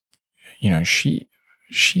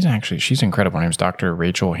 She's incredible. Her name's Dr.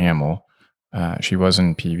 Rachel Hamill. She was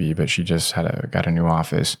in PV, but she just got a new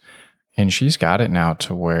office. And she's got it now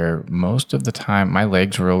to where most of the time my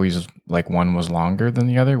legs were always like one was longer than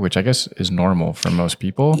the other, which I guess is normal for most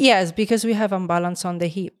people. Yes, because we have imbalance on the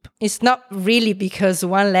hip. It's not really because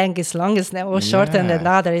one leg is longest or shorter than the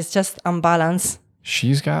other. It's just imbalance.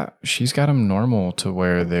 She's got them normal to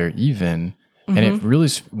where they're even. And it really,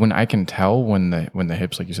 when I can tell when the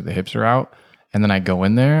hips, like you said, the hips are out, and then I go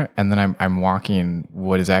in there and then I'm walking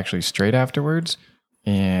what is actually straight afterwards.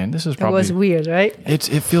 And this is It probably... was weird, right?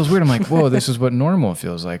 It feels weird. I'm like, whoa, this is what normal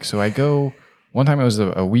feels like. So I go... One time it was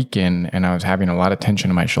a weekend and I was having a lot of tension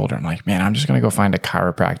in my shoulder. I'm like, man, I'm just going to go find a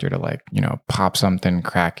chiropractor to like, pop something,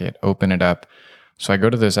 crack it, open it up. So I go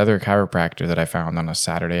to this other chiropractor that I found on a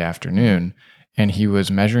Saturday afternoon, and he was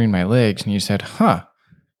measuring my legs and he said, huh.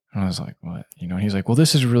 And I was like, what? He's like, well,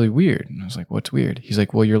 this is really weird. And I was like, what's weird? He's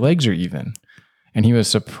like, well, your legs are even. And he was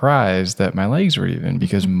surprised that my legs were even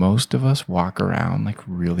because most of us walk around like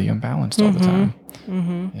really imbalanced all the time.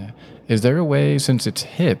 Yeah. Is there a way, since it's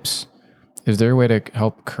hips, is there a way to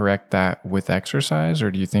help correct that with exercise, or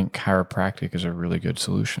do you think chiropractic is a really good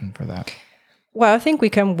solution for that? Well, I think we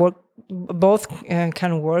can work, both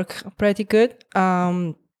can work pretty good.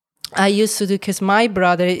 I used to do, because my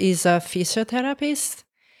brother is a physiotherapist,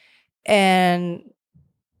 and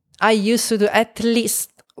I used to do at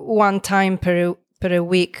least one time per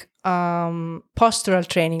week postural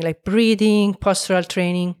training, like breathing, postural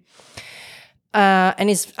training. And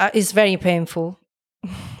it's very painful.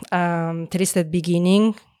 At least at the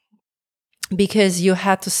beginning, because you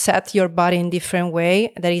had to set your body in different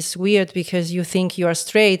way. That is weird because you think you are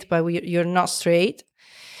straight, but you're not straight.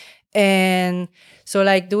 And so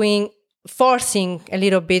like forcing a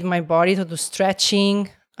little bit my body to do stretching,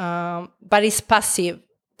 but it's passive.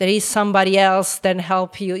 There is somebody else that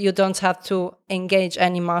help you. You don't have to engage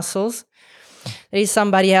any muscles. There is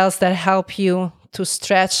somebody else that help you to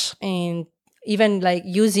stretch, and even like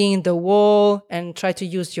using the wall and try to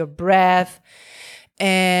use your breath.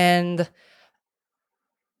 And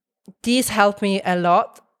this helped me a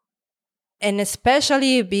lot. And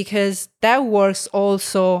especially because that works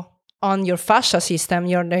also on your fascia system,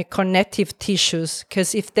 your connective tissues.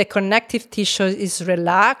 Because if the connective tissue is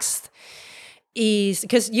relaxed,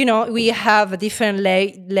 because we have a different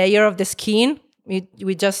layer of the skin.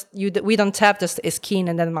 We don't have just a skin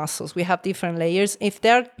and then muscles. We have different layers. If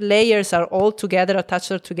their layers are all together,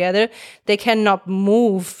 attached together, they cannot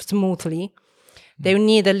move smoothly. They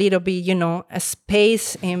need a little bit, a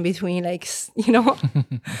space in between,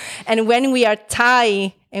 And when we are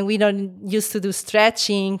tight and we don't used to do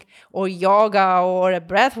stretching or yoga or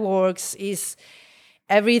breath works,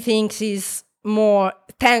 everything is more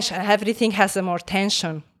tension. Everything has a more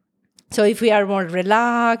tension. So if we are more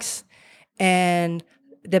relaxed, and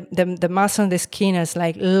the muscle on the skin is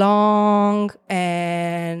like long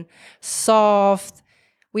and soft,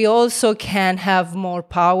 we also can have more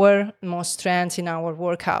power, more strength in our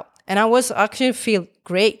workout. And I was actually feel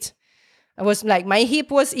great. I was like, my hip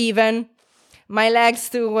was even, my legs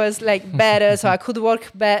too was like better, so I could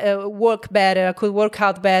work better, I could work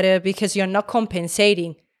out better, because you're not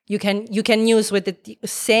compensating. You can use with the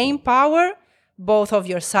same power both of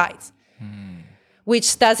your sides,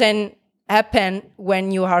 which doesn't happen when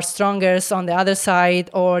you are strongest on the other side,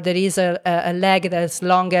 or there is a leg that's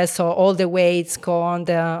longest, so all the weights go on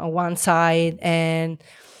the one side. And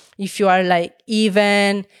if you are like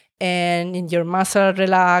even and in your muscle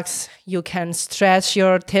relax, you can stretch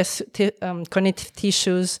your connective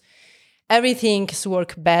tissues. Everything's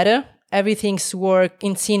work better. Everything's work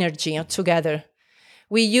in synergy together.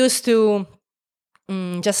 We used to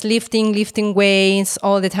just lifting weights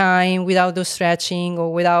all the time without do stretching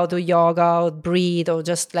or without do yoga or breathe or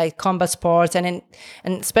just like combat sports. And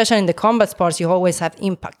especially in the combat sports, you always have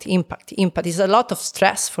impact. It's a lot of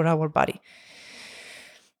stress for our body.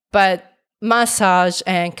 But massage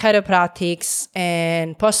and chiropractics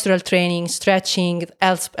and postural training, stretching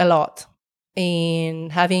helps a lot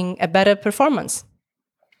in having a better performance.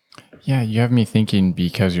 Yeah, you have me thinking,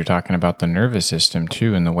 because you're talking about the nervous system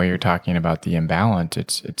too, and the way you're talking about the imbalance.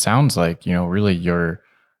 It sounds like, really your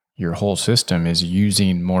whole system is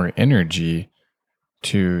using more energy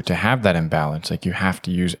to have that imbalance. Like you have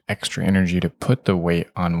to use extra energy to put the weight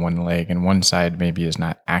on one leg, and one side maybe is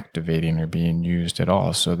not activating or being used at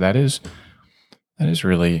all. So that is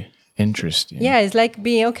really interesting. Yeah, it's like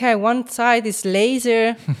being, okay, one side is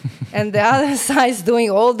laser and the other side is doing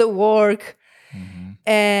all the work.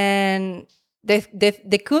 And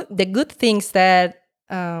the good things that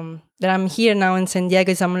I'm here now in San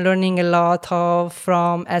Diego is I'm learning a lot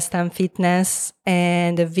from STEM Fitness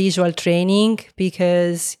and the visual training,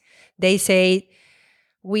 because they say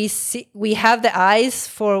we have the eyes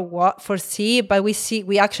for see, but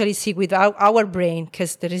we actually see with our brain,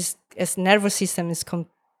 because there is a nervous system is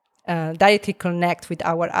directly connect with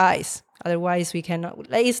our eyes. Otherwise, we cannot.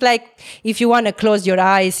 It's like if you want to close your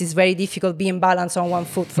eyes, it's very difficult being balanced on one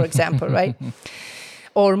foot, for example, right?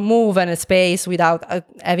 Or move in a space without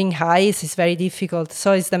having eyes is very difficult.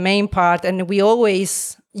 So it's the main part, and we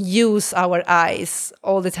always use our eyes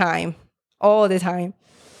all the time.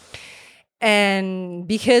 And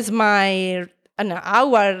because my and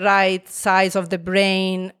our right side of the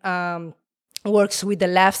brain works with the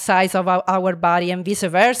left side of our body, and vice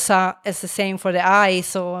versa. It's the same for the eyes.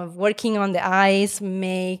 So working on the eyes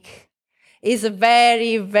is a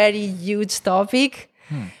very, very huge topic,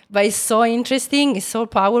 but it's so interesting. It's so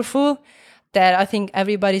powerful that I think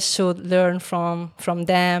everybody should learn from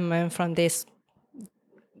them and from this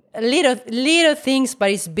little things,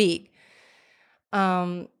 but it's big.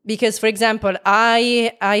 Because, for example,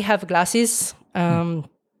 I have glasses.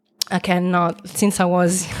 I cannot, since I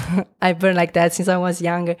was, I've been like that since I was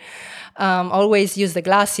younger. Always use the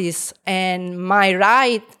glasses, and my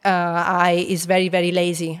right eye is very, very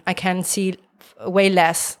lazy. I can see way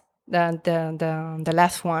less than the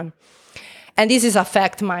left one, and this is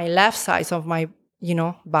affect my left side of my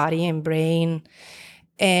body and brain.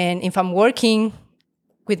 And if I'm working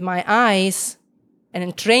with my eyes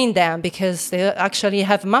and train them, because they actually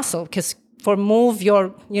have muscle, because for move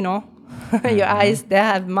your your eyes, they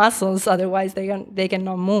have muscles, otherwise they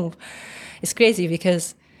cannot move. It's crazy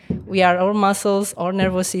because we are all muscles, our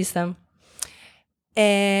nervous system.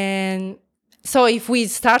 And so if we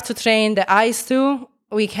start to train the eyes too,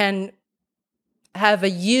 we can have a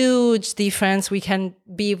huge difference. We can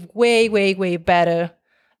be way, way, way better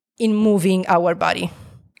in moving our body.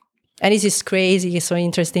 And this is crazy. It's so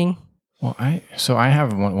interesting. Well, I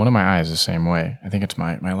have one of my eyes the same way. I think it's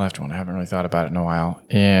my left one. I haven't really thought about it in a while.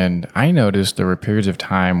 And I noticed there were periods of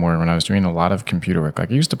time where when I was doing a lot of computer work,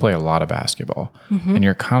 like I used to play a lot of basketball, and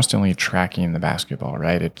you're constantly tracking the basketball,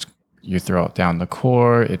 right? You throw it down the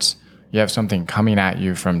court. You have something coming at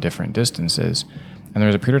you from different distances. And there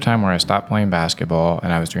was a period of time where I stopped playing basketball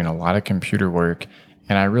and I was doing a lot of computer work,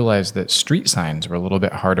 and I realized that street signs were a little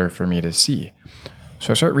bit harder for me to see. So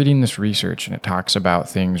I start reading this research, and it talks about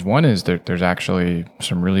things. One is that there's actually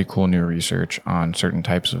some really cool new research on certain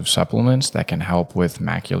types of supplements that can help with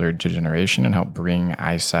macular degeneration and help bring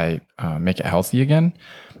eyesight, make it healthy again.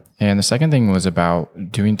 And the second thing was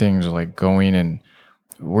about doing things like going, and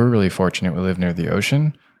we're really fortunate. We live near the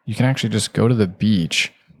ocean. You can actually just go to the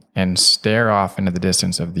beach and stare off into the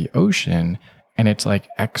distance of the ocean, and it's like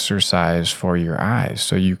exercise for your eyes.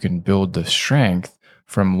 So you can build the strength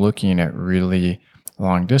from looking at really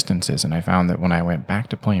long distances. And I found that when I went back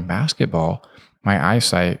to playing basketball, my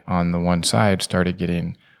eyesight on the one side started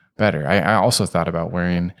getting better. I also thought about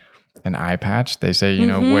wearing an eye patch. They say,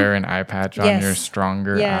 wear an eye patch on your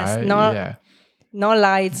stronger eye. No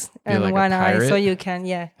lights in like one eye, so you can,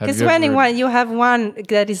 because when you have one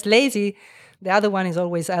that is lazy, the other one is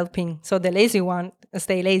always helping. So the lazy one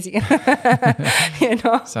stay lazy.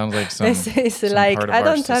 Sounds like some like part of I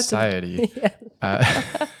don't our have society. to.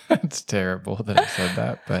 It's terrible that I said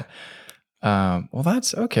that, but well,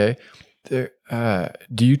 that's okay.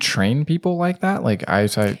 Do you train people like that, like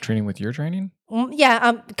eyesight training with your training?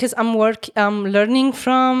 Yeah, because I'm learning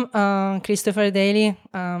from Christopher Daly.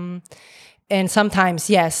 And sometimes,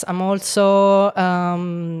 yes, I'm also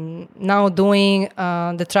now doing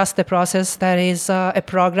the Trust the Process. That is a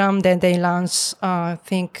program that they launched, I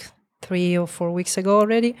think, 3 or 4 weeks ago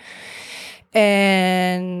already.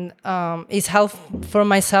 And it's helped for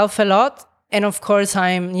myself a lot. And of course,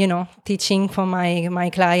 I'm, teaching for my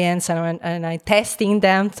clients and I'm testing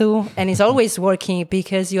them too. And it's always working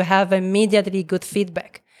because you have immediately good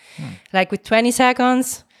feedback. Like with 20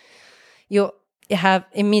 seconds, you have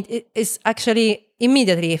it's actually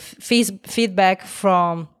immediately feedback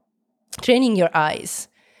from training your eyes.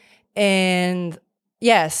 And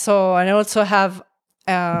so I also have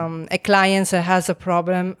a client that has a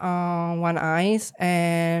problem on one eye,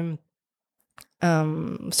 and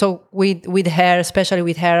so with her, especially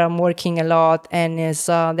with her, I'm working a lot, and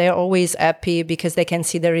they're always happy because they can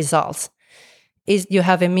see the results. You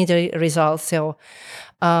have immediate results. So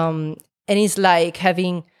and it's like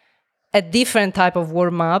having a different type of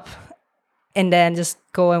warm up, and then just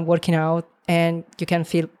go and working out, and you can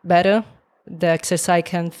feel better. The exercise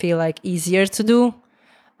can feel like easier to do.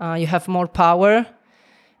 You have more power.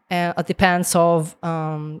 It depends of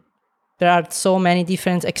there are so many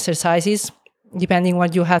different exercises depending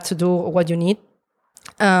what you have to do or what you need.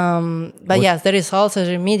 But yes, the results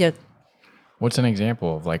are immediate. What's an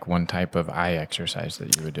example of like one type of eye exercise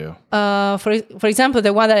that you would do? For example,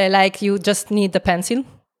 the one that I like, you just need the pencil.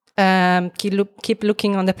 Keep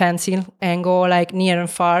looking on the pencil and go like near and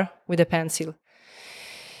far with the pencil.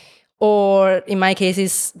 Or in my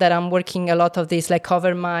cases that I'm working a lot of this, like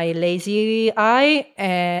cover my lazy eye,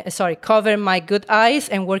 cover my good eyes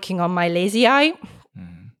and working on my lazy eye.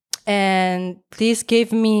 Mm-hmm. And this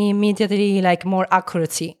gave me immediately like more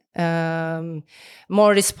accuracy,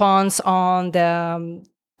 more response on the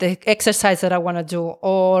exercise that I want to do,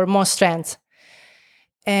 or more strength.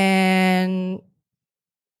 And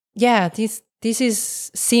yeah, this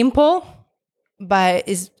is simple, but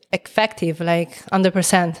is effective, like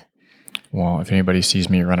 100%. Well, if anybody sees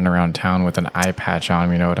me running around town with an eye patch on,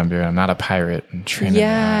 you know what I'm doing. I'm not a pirate. I'm training the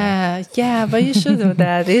eye. Yeah, but you should do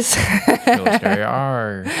that. It's Feel scary.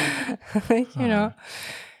 Arr. you know.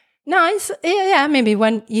 No, it's yeah, maybe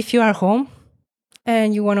when if you are home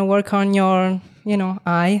and you want to work on your,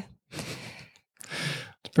 eye.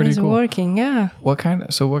 It's pretty It's cool. working, yeah. What kind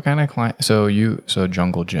of client? So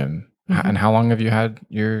Jungle Gym. And how long have you had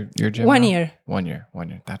your gym? 1 now? year. 1 year. 1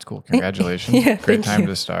 year. That's cool. Congratulations. Yeah, Great thank time you.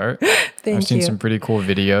 to start. Thank I've seen you. some pretty cool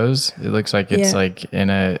videos. It looks like it's Yeah. like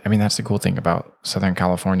that's the cool thing about Southern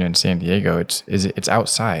California and San Diego. It's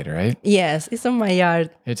outside, right? Yes, it's on my yard.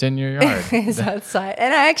 It's in your yard. It's outside.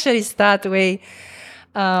 And I actually start a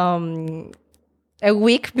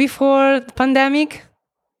week before the pandemic,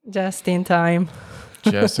 just in time.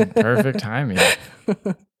 Just in perfect timing.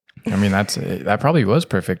 I mean, that probably was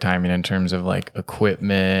perfect timing in terms of like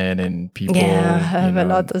equipment and people. Yeah, I have a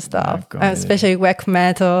lot of stuff, especially WEC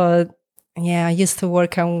method. Yeah, I used to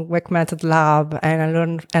work on WEC method lab, and I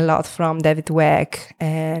learned a lot from David WEC.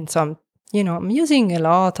 And so I'm using a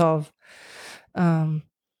lot of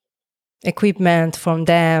equipment from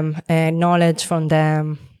them and knowledge from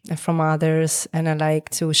them and from others, and I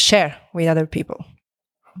like to share with other people.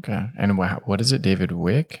 Okay, and what is it, David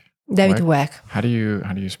Wick? David WEC. How do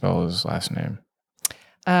you spell his last name?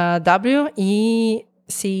 WECK.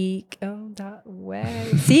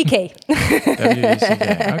 WECK.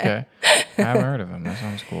 Okay, I haven't heard of him. That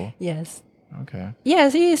sounds cool. Yes. Okay.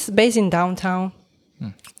 Yes, he's based in downtown.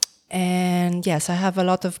 And yes, I have a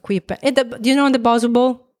lot of equipment. Do you know the Bosu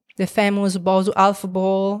Ball? The famous Bosu Alpha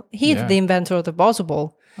Ball? He's the inventor of the Bosu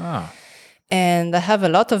Ball. Ah. And I have a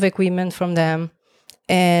lot of equipment from them.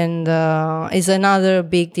 And it's another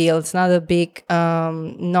big deal. It's another big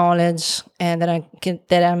knowledge, and that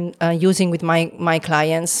I'm using with my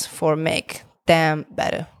clients for make them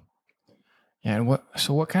better. Yeah, and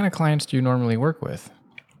what kind of clients do you normally work with?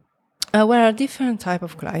 Well, are different type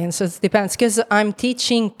of clients. So it depends, because I'm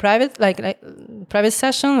teaching private, like private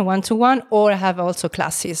session, 1-to-1, or I have also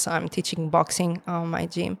classes. I'm teaching boxing on my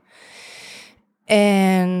gym,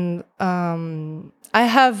 and I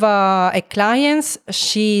have a client.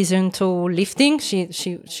 She's into lifting.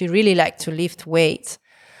 She really likes to lift weights.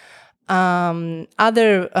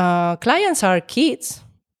 Other clients are kids.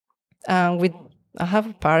 I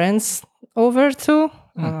have parents over too.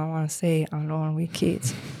 I don't want to say alone with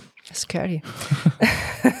kids. It's scary.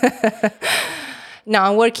 Now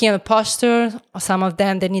I'm working on posture. Some of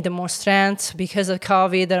them, they need more strength because of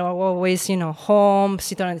COVID. They're always, home,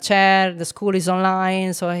 sit on a chair. The school is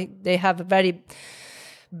online, so they have a very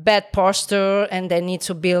bad posture, and they need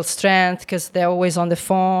to build strength because they're always on the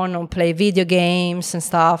phone or play video games and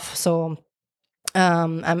stuff. So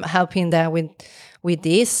I'm helping them with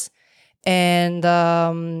this. And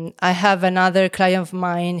I have another client of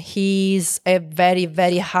mine. He's a very,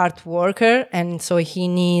 very hard worker, and so he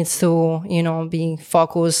needs to, be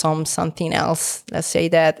focused on something else. Let's say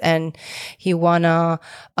that, and he wanna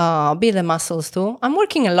build the muscles too. I'm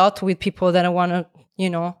working a lot with people that wanna,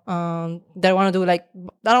 that wanna do like,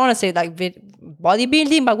 I don't wanna say like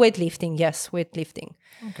bodybuilding, but weightlifting. Yes, weightlifting.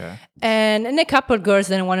 Okay. And a couple girls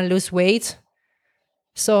that wanna lose weight.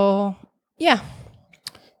 So yeah.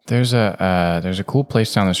 There's a cool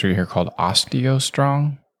place down the street here called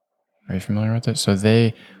OsteoStrong. Are you familiar with it? So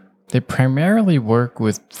they primarily work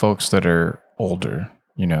with folks that are older,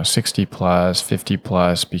 60 plus, 50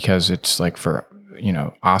 plus, because it's like for,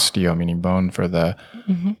 osteo, meaning bone, for the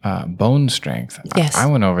bone strength. Yes. I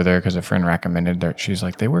went over there because a friend recommended that. She's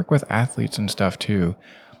like, they work with athletes and stuff too.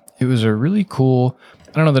 It was a really cool,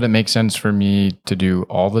 I don't know that it makes sense for me to do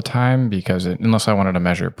all the time because unless I wanted to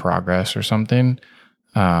measure progress or something.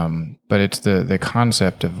 But it's the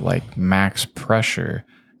concept of like max pressure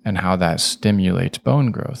and how that stimulates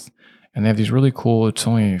bone growth. And they have these really cool, it's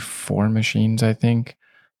only 4 machines, I think,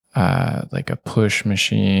 like a push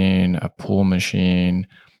machine, a pull machine,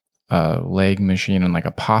 a leg machine, and like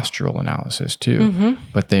a postural analysis too. Mm-hmm.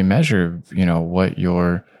 But they measure,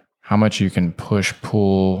 how much you can push,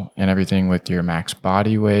 pull, and everything with your max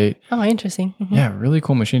body weight. Oh, interesting. Mm-hmm. Yeah, really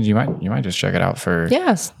cool machines. You might just check it out for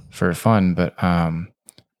fun. But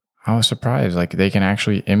I was surprised. Like they can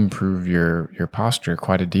actually improve your posture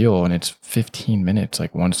quite a deal, and it's 15 minutes.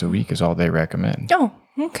 Like once a week is all they recommend. Oh,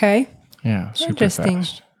 okay. Yeah, super interesting.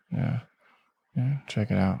 fast. Yeah,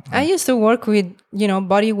 check it out. I used to work with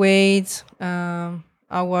body weights,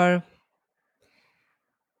 our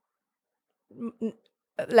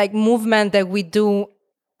like movement that we do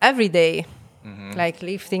every day. like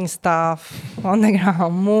lifting stuff on the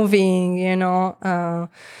ground, moving,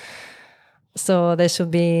 so there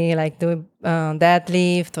should be like the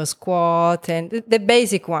deadlift or squat and the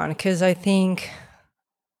basic one, because I think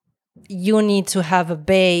you need to have a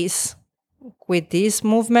base with this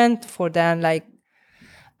movement for then like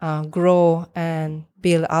grow and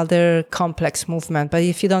build other complex movement. But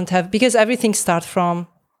if you don't have, because everything starts from,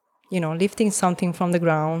 lifting something from the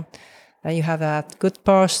ground, then you have a good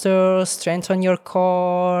posture, strength on your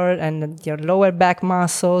core and your lower back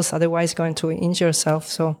muscles, otherwise going to injure yourself.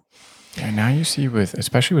 So yeah, now you see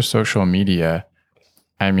especially with social media,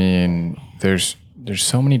 I mean, there's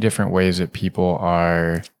so many different ways that people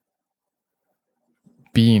are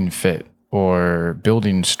being fit or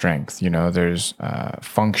building strength. There's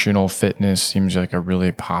functional fitness seems like a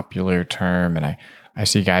really popular term. And I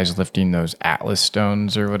see guys lifting those Atlas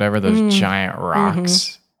stones or whatever, those giant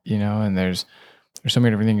rocks, and there's so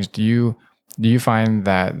many different things. Do you find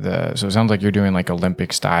that so it sounds like you're doing like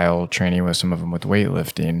Olympic style training with some of them with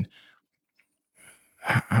weightlifting.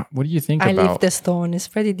 What do you think about? I lift the stone. It's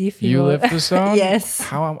pretty difficult. You lift the stone? Yes.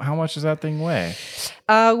 How much does that thing weigh?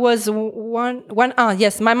 Was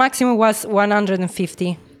yes, my maximum was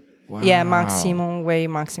 150. Wow. Yeah, maximum,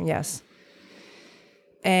 yes.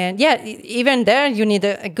 And yeah, even there you need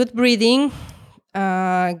a good breathing,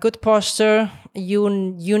 good posture. You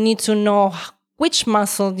need to know which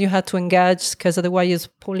muscle you have to engage, because otherwise you're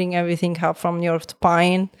pulling everything up from your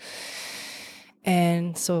spine.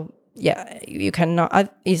 And so yeah, you cannot.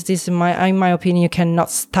 In my opinion, you cannot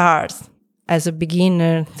start as a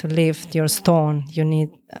beginner to lift your stone. You need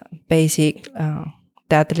basic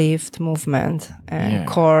deadlift movement and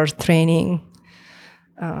core training,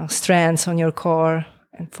 strength on your core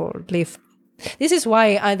and for lift. This is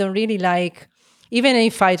why I don't really like, even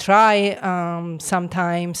if I try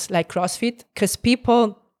sometimes like CrossFit,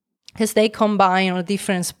 because they combine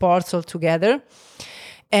different sports all together.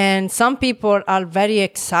 And some people are very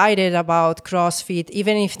excited about CrossFit,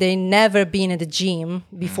 even if they never been at the gym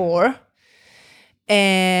before.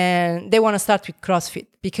 And they want to start with CrossFit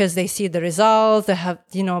because they see the results. They have,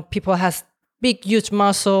 people has big, huge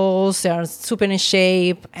muscles. They are super in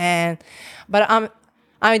shape. But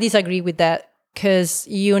I disagree with that, because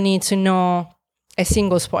you need to know a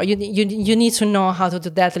single sport. You need to know how to do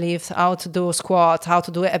deadlift, how to do squat, how to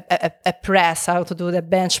do a press, how to do the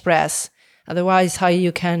bench press. Otherwise, how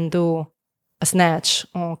you can do a snatch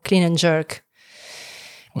or clean and jerk.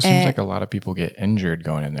 Well, it seems like a lot of people get injured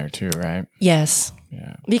going in there too, right? Yes.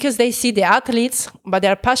 Yeah. Because they see the athletes, but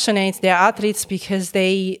they're passionate. They're athletes because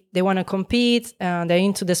they want to compete. They're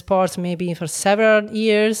into the sport maybe for several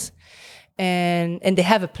years, and they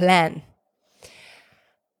have a plan.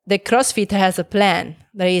 The CrossFit has a plan.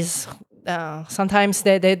 There is sometimes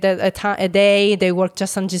a day they work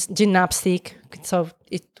just on gymnastic,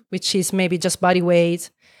 which is maybe just body weight.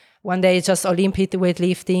 One day it's just Olympic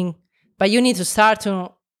weightlifting. But you need to start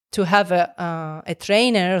to have a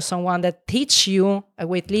trainer or someone that teach you a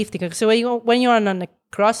weightlifting. So when you're on a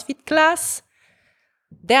CrossFit class,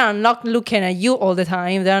 they are not looking at you all the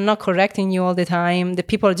time. They are not correcting you all the time. The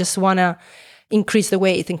people just want to increase the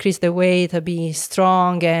weight, to be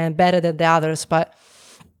strong and better than the others. But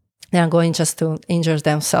they are going just to injure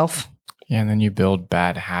themselves. Yeah, and then you build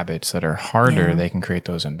bad habits that are harder. Yeah. They can create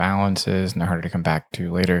those imbalances, and they're harder to come back to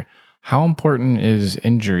later. How important is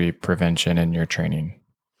injury prevention in your training?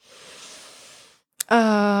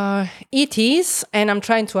 It is, and I'm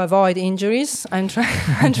trying to avoid injuries. I'm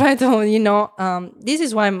trying to, this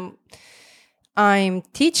is why I'm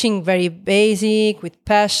teaching very basic with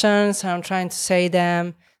passions. I'm trying to say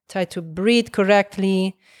them, try to breathe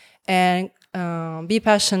correctly, and be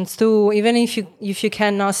patient too, even if you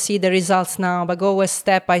cannot see the results now, but go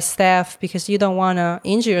step by step, because you don't want to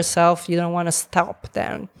injure yourself. You don't want to stop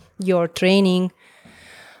then your training.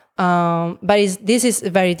 But this is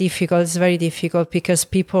very difficult. It's very difficult because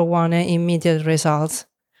people want immediate results.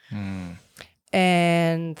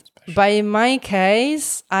 And by my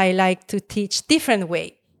case, I like to teach different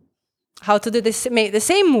way, how to do the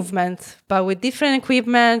same movement, but with different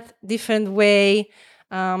equipment, different way.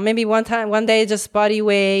 Maybe one day just body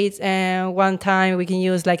weight, and one time we can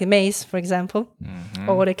use like a mace, for example,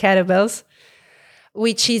 or the kettlebells,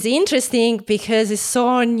 which is interesting because it's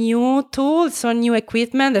so new tool, so new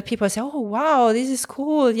equipment that people say, oh, wow, this is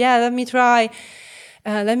cool. Yeah, let me try.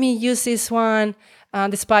 Let me use this one,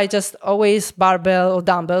 despite just always barbell or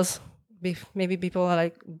dumbbells. Maybe people are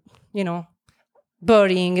like,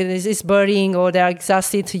 burning, it's burning, or they're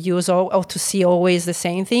exhausted to use or to see always the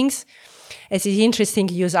same things. It's interesting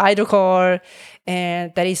to use hydrocore,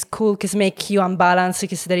 and that is cool because make you unbalanced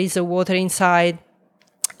because there is a water inside.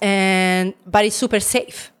 But it's super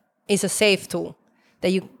safe. It's a safe tool that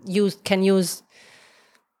you can use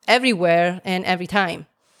everywhere and every time.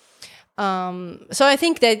 So I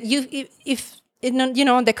think that if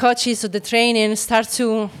the coaches or the training start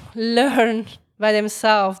to learn by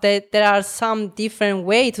themselves that there are some different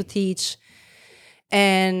way to teach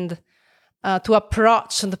and to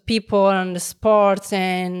approach the people and the sports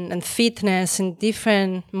and fitness in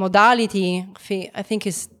different modality, I think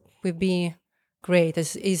would be great.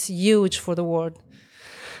 It's huge for the world.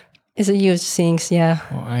 It's a huge thing, yeah.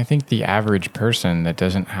 Well, I think the average person that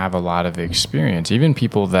doesn't have a lot of experience, even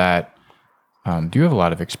people that do have a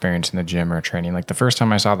lot of experience in the gym or training, like the first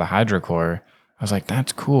time I saw the hydrocore, I was like,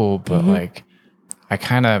 that's cool, but like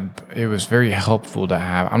it was very helpful to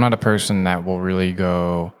have. I'm not a person that will really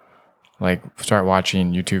go like start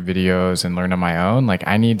watching YouTube videos and learn on my own. Like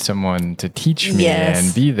I need someone to teach me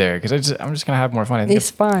and be there because I'm just gonna have more fun. I think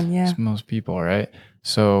it's fun, yeah. It's most people, right?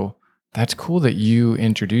 So that's cool that you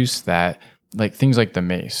introduced that, like things like the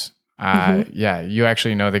mace. Yeah, you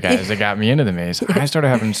actually know the guys that got me into the mace. I started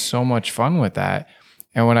having so much fun with that.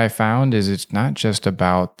 And what I found is it's not just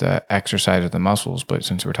about the exercise of the muscles, but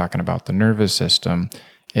since we're talking about the nervous system,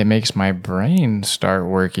 it makes my brain start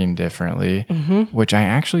working differently, which I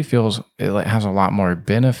actually feel it has a lot more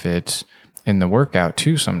benefits in the workout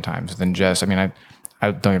too sometimes than just, I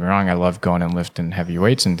don't get me wrong, I love going and lifting heavy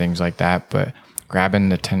weights and things like that, but grabbing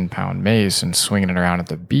the 10-pound mace and swinging it around at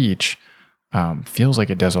the beach feels like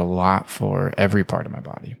it does a lot for every part of my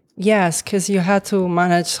body. Yes, because you had to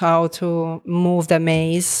manage how to move the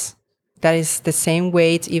mace. That is the same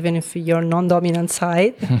weight, even if you're non-dominant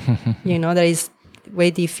side. That is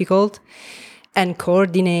way difficult. And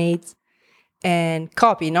coordinate and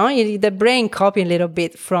copy, the brain copy a little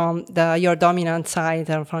bit from your dominant side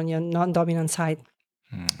or from your non-dominant side.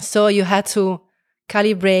 So you had to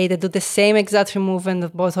calibrate and do the same exact movement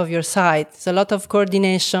of both of your sides. It's a lot of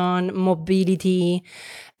coordination, mobility,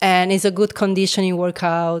 and it's a good conditioning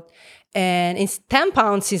workout. And it's 10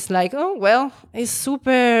 pounds is like, oh, well, it's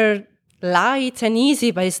super light and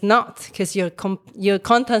easy, but it's not because you're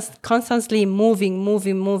constantly moving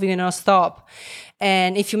and not stop.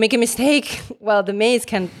 And if you make a mistake, well, the mace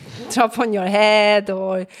can drop on your head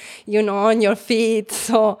or, on your feet.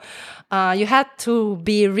 So you had to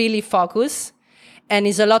be really focused. And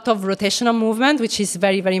it's a lot of rotational movement, which is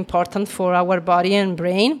very, very important for our body and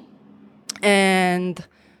brain. And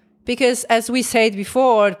because as we said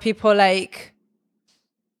before, people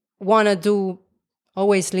want to do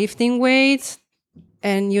always lifting weights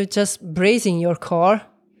and you're just bracing your core.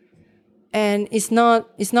 And it's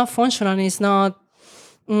not functional. It's not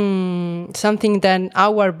something that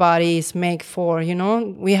our body is made for,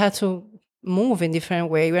 We have to move in different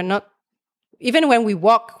way. We're not, even when we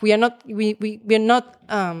walk, we're not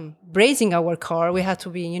bracing our core. We have to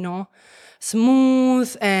be,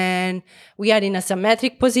 smooth, and we are in a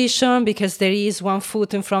symmetric position because there is one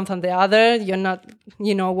foot in front of the other. You're not,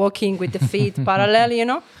 walking with the feet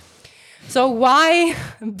parallel, So why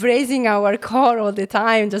bracing our core all the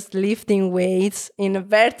time, just lifting weights in a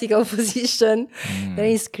vertical position? That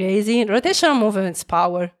is crazy. Rotational movement is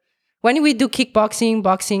power. When we do kickboxing,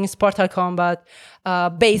 boxing, Mortal Kombat,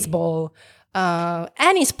 baseball,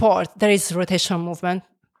 any sport, there is rotational movement.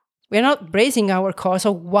 We're not bracing our core.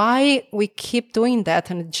 So why we keep doing that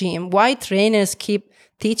in the gym? Why trainers keep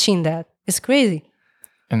teaching that? It's crazy.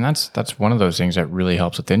 And that's one of those things that really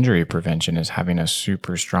helps with injury prevention is having a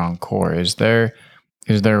super strong core. Is there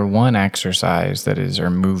one exercise or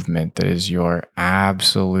movement that is your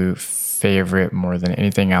absolute favorite more than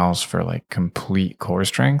anything else for like complete core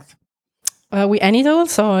strength? Any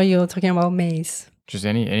tools, or are you talking about mace? Just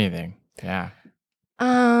anything. Yeah.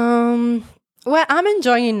 Well, I'm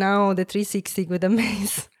enjoying now the 360 with the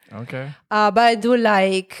mace. Okay. But I do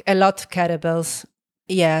like a lot of kettlebells.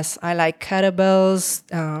 Yes, I like kettlebells,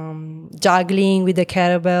 juggling with the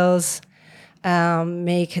kettlebells,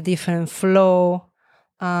 make a different flow.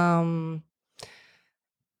 But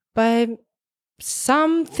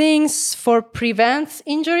some things for prevent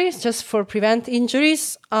injuries,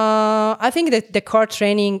 I think that the core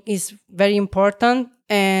training is very important,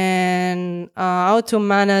 and how to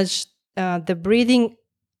manage the breathing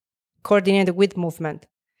coordinated with movement.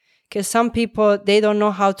 Because some people, they don't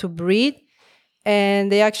know how to breathe,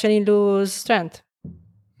 and they actually lose strength.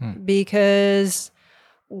 Because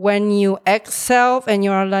when you exhale and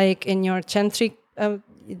you're like in your centric,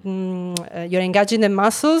 you're engaging the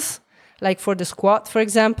muscles, like for the squat, for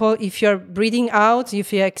example, if you're breathing out,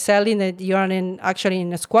 if you're exhaling, that you're actually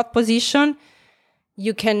in a squat position,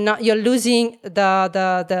 you're losing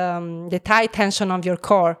the tight tension of your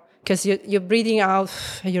core. because you're breathing out,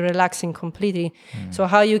 you're relaxing completely. So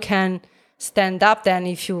how you can stand up then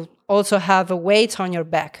if you also have a weight on your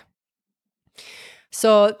back?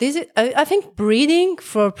 So this is, I think breathing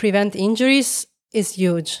for prevent injuries is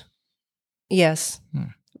huge. Yes.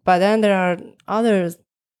 But then there are other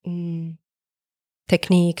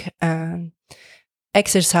technique and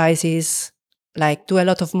exercises, like do a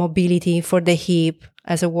lot of mobility for the hip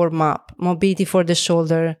as a warm-up, mobility for the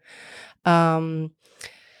shoulder.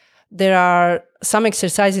 There are some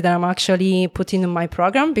exercises that I'm actually putting in my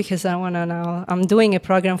program because I'm doing a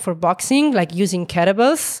program for boxing, like using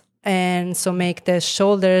kettlebells, and so make the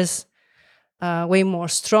shoulders way more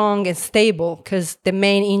strong and stable, because the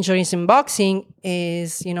main injuries in boxing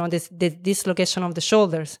is, the dislocation of the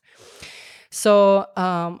shoulders. So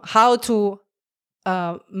how to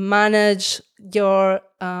manage your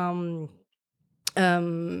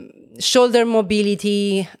shoulder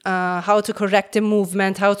mobility, how to correct the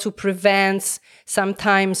movement, how to prevent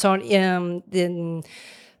sometimes on the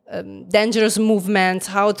dangerous movements,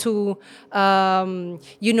 how to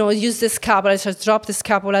use the scapula, just drop the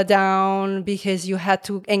scapula down because you had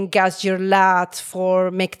to engage your lat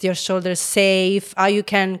for make your shoulders safe, how you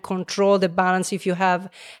can control the balance if you have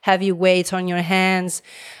heavy weights on your hands.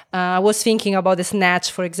 I was thinking about the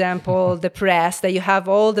snatch, for example, the press, that you have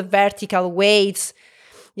all the vertical weights.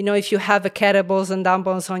 If you have the kettlebells and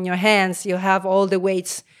dumbbells on your hands, you have all the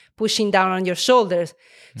weights pushing down on your shoulders.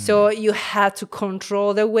 So you have to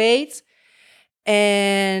control the weights.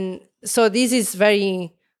 And so this is the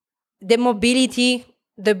mobility,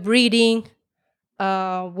 the breathing,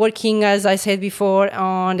 working, as I said before,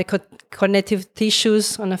 on the connective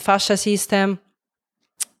tissues, on the fascia system,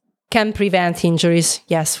 can prevent injuries.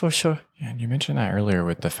 Yes, for sure. Yeah, and you mentioned that earlier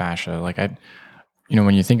with the fascia. Like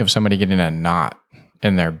when you think of somebody getting a knot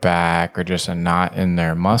in their back or just a knot in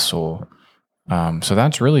their muscle, so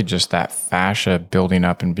that's really just that fascia building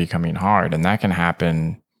up and becoming hard, and that can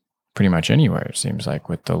happen pretty much anywhere. It seems like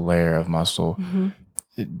with the layer of muscle.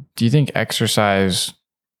 Do you think exercise,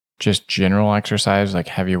 just general exercise like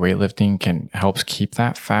heavy weightlifting, helps keep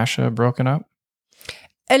that fascia broken up?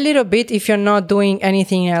 A little bit if you're not doing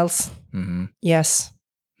anything else. Yes.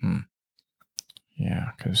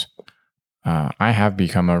 Yeah, because I have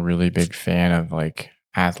become a really big fan of like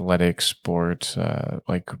athletic sports,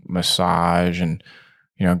 like massage, and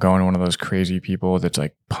going to one of those crazy people that's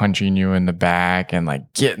like punching you in the back and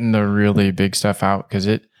like getting the really big stuff out, because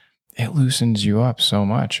it loosens you up so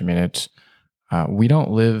much. I mean, it's we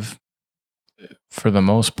don't live, for the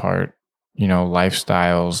most part,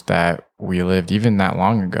 lifestyles that we lived even that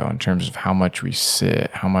long ago in terms of how much we sit,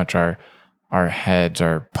 how much our heads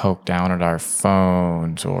are poked down at our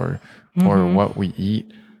phones or what we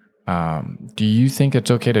eat. Do you think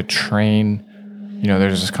it's okay to train?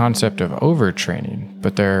 There's this concept of overtraining,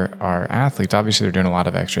 but there are athletes, obviously they're doing a lot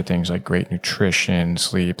of extra things like great nutrition,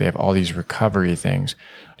 sleep. They have all these recovery things.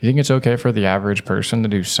 Do you think it's okay for the average person to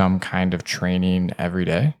do some kind of training every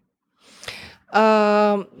day?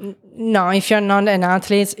 No, if you're not an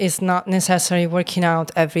athlete, it's not necessary working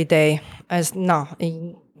out every day. I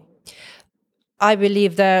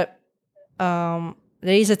believe that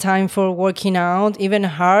there is a time for working out, even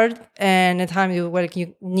hard, and a time where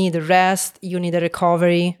you need a rest, you need a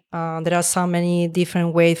recovery. There are so many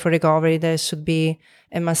different ways for recovery. There should be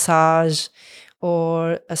a massage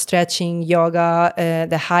or a stretching, yoga.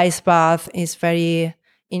 The ice bath is very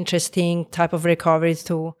interesting type of recovery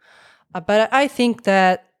too. But I think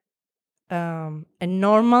that a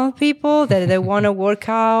normal people that they want to work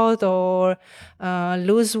out or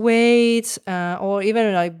lose weight or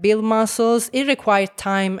even like build muscles, it requires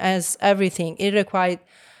time as everything. It requires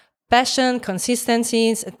passion,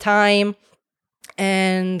 consistency, time,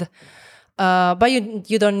 and but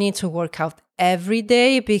you don't need to work out every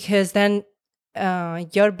day, because then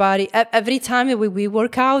your body, every time we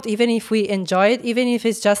work out, even if we enjoy it, even if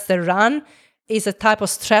it's just a run, is a type of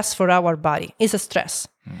stress for our body. It's a stress.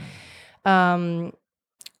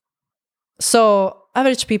 So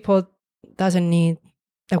average people doesn't need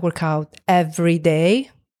a workout every day.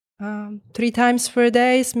 3 times per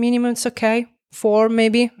day is minimum. It's okay. 4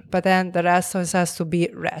 maybe, but then the rest has to be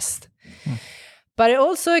rest. But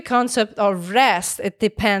also a concept of rest. It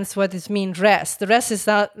depends what it means rest. The rest is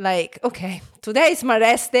not like, okay, today is my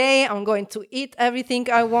rest day. I'm going to eat everything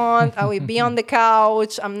I want. I will be on the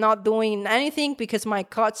couch. I'm not doing anything because my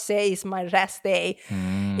coach says it's my rest day.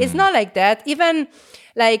 It's not like that. Even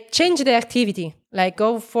like change the activity, like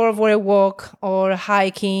go for a walk or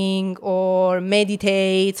hiking or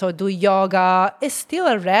meditate or do yoga. It's still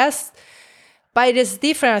a rest, but it is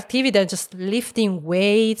different activity than just lifting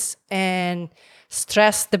weights and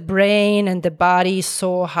stress the brain and the body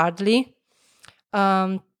so hardly.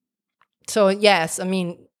 So yes, I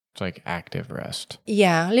mean, It's like active rest.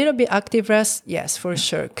 yeah, a little bit active rest, yes, for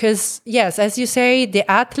sure. Because yes, as you say, the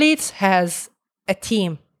athletes has a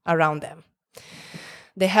team around them.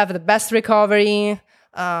 They have the best recovery.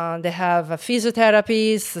 They have a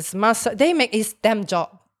physiotherapist. They make it's them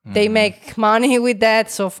job. They make money with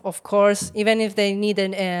that. So of course, even if they need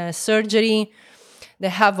a surgery, they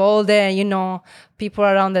have all the people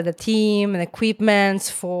around the team and equipment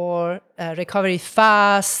for recovery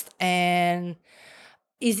fast. And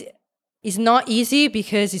it's not easy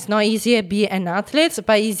because it's not easy to be an athlete,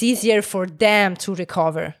 but it's easier for them to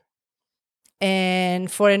recover.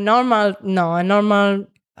 And for a normal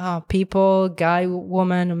people, guy,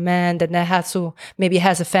 woman, man, that maybe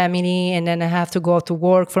has a family and then they have to go to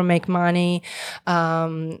work for make money.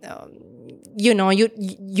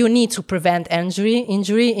 You need to prevent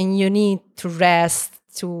injury, and you need to rest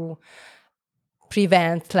to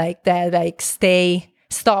prevent like that, like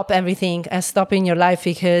stop everything and stop in your life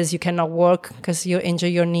because you cannot work because you injure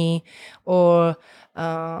your knee, or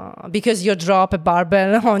because you drop a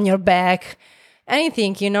barbell on your back.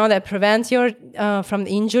 Anything, that prevents your from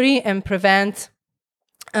the injury and prevent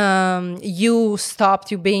you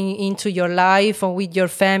stop you being into your life or with your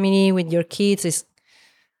family, with your kids is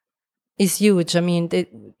huge. I mean,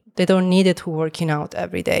 they don't need it to working out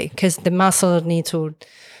every day because the muscle need to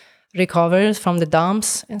recover from the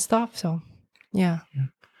dumps and stuff. So, yeah.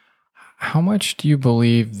 How much do you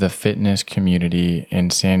believe the fitness community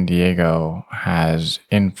in San Diego has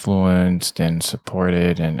influenced and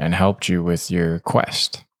supported and helped you with your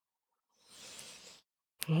quest?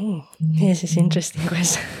 This is an interesting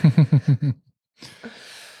question.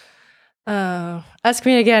 Ask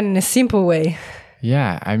me again in a simple way.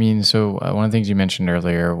 Yeah, I mean, so one of the things you mentioned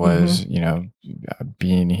earlier was,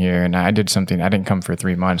 being here, and I did something. I didn't come for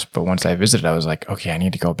 3 months, but once I visited, I was like, okay, I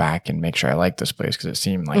need to go back and make sure I like this place because it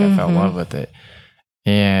seemed like I fell in love with it.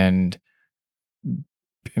 And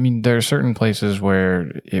I mean, there are certain places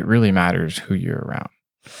where it really matters who you're around.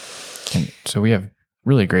 And so we have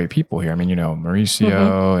really great people here. I mean,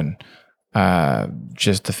 Mauricio and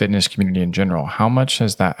just the fitness community in general. How much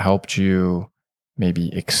has that helped you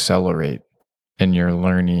maybe accelerate in your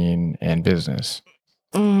learning and business?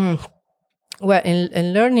 Well,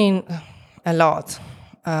 in learning a lot,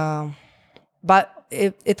 but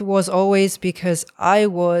it was always because I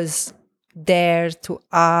was there to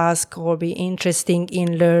ask or be interested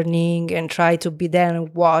in learning and try to be there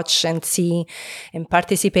and watch and see and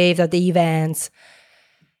participate at the events.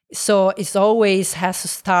 So it always has to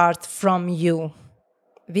start from you.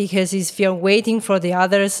 Because if you're waiting for the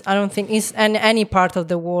others, I don't think it's in any part of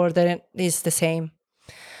the world that it is the same.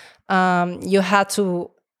 You have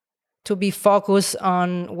to be focused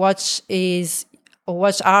on what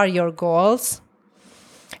are your goals,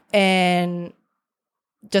 and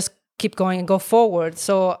just keep going and go forward.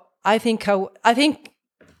 So I think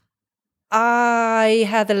I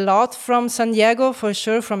had a lot from San Diego for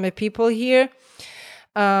sure, from the people here.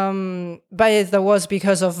 But that was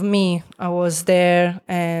because of me. I was there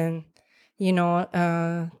and,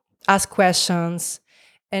 ask questions.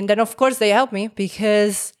 And then, of course, they help me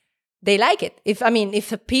because they like it. If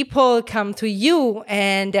the people come to you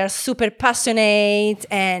and they're super passionate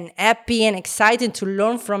and happy and excited to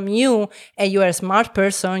learn from you, and you're a smart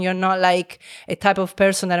person, you're not like a type of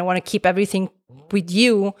person that I want to keep everything with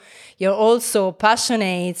you. You're also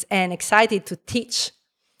passionate and excited to teach.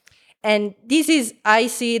 And I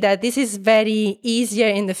see that this is very easier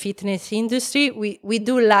in the fitness industry. We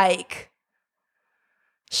do like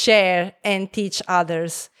share and teach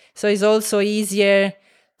others. So it's also easier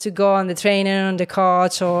to go on the trainer, on the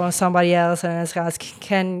coach, or somebody else and ask,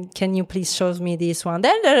 can you please show me this one?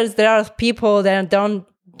 Then there are people that don't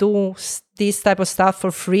do this type of stuff for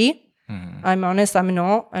free. I'm honest, I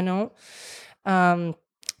know.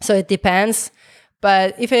 So it depends.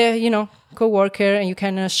 But if a co-worker and you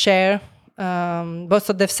can share, both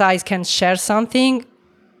of the sides can share something,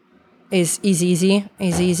 is easy.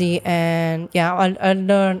 And yeah, I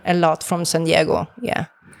learned a lot from San Diego. Yeah.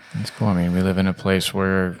 That's cool. I mean, we live in a place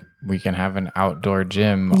where we can have an outdoor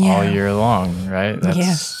gym all year long, right?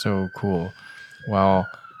 That's so cool. Well,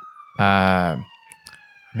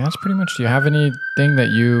 that's pretty much. Do you have anything that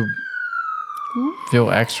you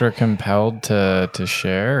feel extra compelled to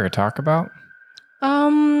share or talk about?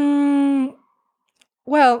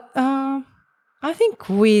 Well, I think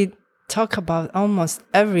we talk about almost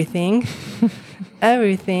everything.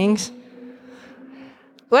 Everything.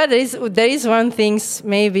 Well, there is one thing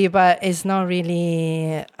maybe, but it's not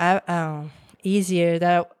really easier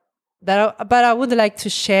but I would like to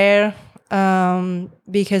share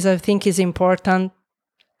because I think it's important.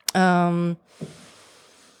 That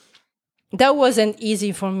wasn't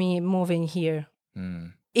easy for me moving here.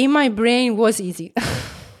 In my brain, it was easy.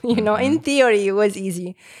 In theory, it was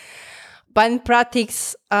easy. But in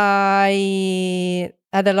practice, I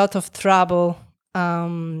had a lot of trouble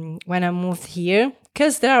when I moved here,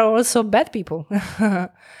 because there are also bad people.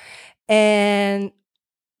 But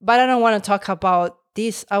I don't want to talk about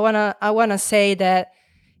this. I wanna say that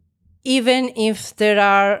even if there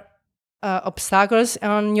are obstacles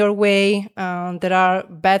on your way, there are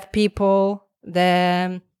bad people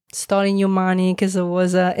that stealing your money because it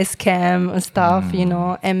was a scam and stuff,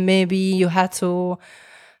 and maybe you had to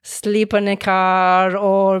sleep in a car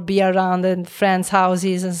or be around in friends'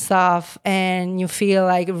 houses and stuff, and you feel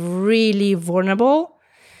like really vulnerable.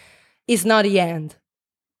 It's not the end.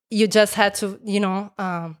 You just had to,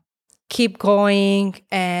 keep going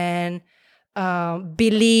and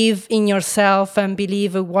believe in yourself and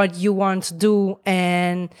believe in what you want to do,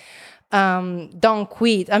 and don't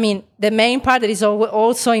quit. I mean, the main part that is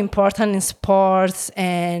also important in sports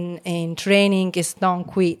and in training is don't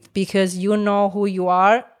quit, because you know who you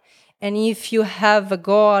are. And if you have a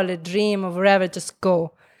goal, a dream, or whatever, just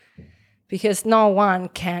go. Because no one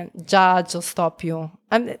can judge or stop you.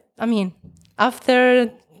 I mean,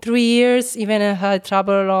 after 3 years, even if I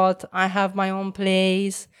travel a lot, I have my own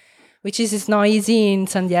place, which is not easy in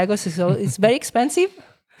San Diego, so it's very expensive.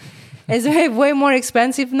 It's way more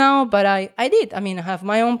expensive now, but I did. I mean, I have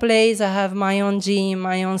my own place, I have my own gym,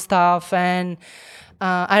 my own stuff, and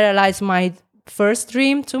I realized my first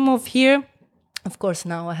dream to move here. Of course,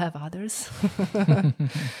 now I have others.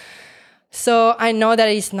 So I know that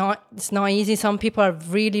it's not easy. Some people are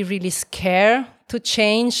really, really scared to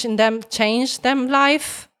change them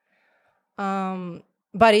life.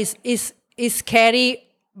 But it's scary,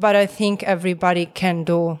 but I think everybody can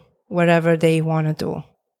do whatever they want to do.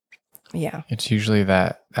 Yeah. It's usually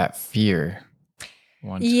that fear.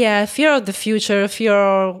 Yeah, fear of the future, fear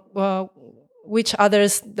of which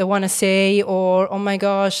others they want to say, or oh my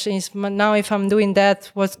gosh, now if I'm doing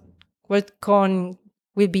that, what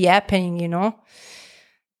will be happening,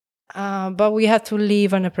 But we have to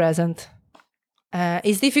live in the present.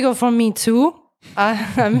 It's difficult for me too.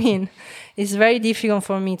 I mean, it's very difficult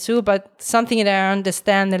for me too, but something that I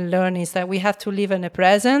understand and learn is that we have to live in the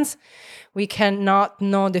present. We cannot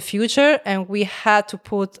know the future, and we had to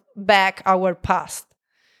put back our past.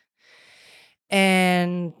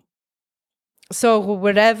 And so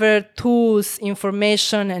whatever tools,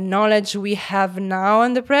 information, and knowledge we have now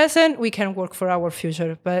in the present, we can work for our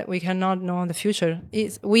future, but we cannot know the future.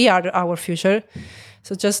 We are our future,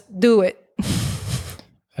 so just do it.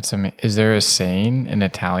 That's amazing. Is there a saying in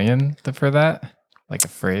Italian for that? Like a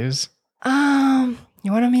phrase?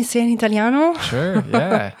 You want me to say in Italiano? Sure,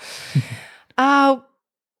 yeah.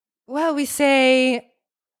 Well, we say...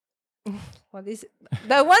 What is it?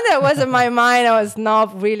 The one that was in my mind was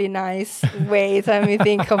not really nice. Wait, let me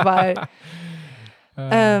think about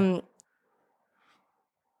it.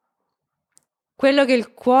 Quello che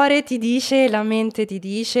il cuore ti dice, la mente ti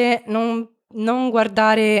dice, non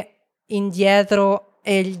guardare indietro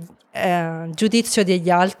e il giudizio degli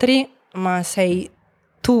altri, ma sei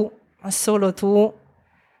tu, solo tu,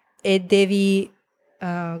 e devi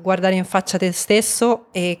guardare in faccia te stesso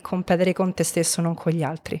e competere con te stesso, non con gli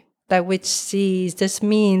altri. That which just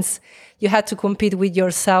means you have to compete with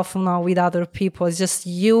yourself, not with other people. It's just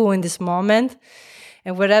you in this moment.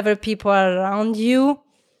 And wherever people are around you,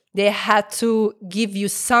 they had to give you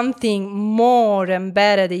something more and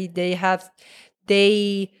better. They have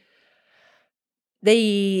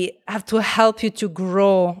to help you to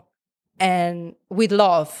grow, and with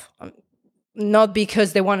love, not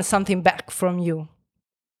because they want something back from you.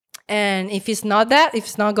 And if it's not that, if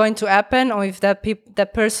it's not going to happen, or if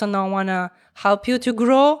that person don't want to help you to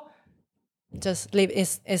grow, just leave.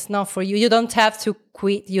 It's not for you. You don't have to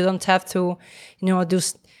quit. You don't have to, do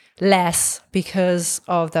less because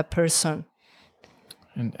of that person.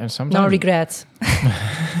 And sometimes no regrets.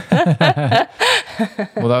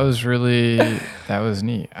 Well, that was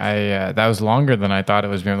neat. That was longer than I thought it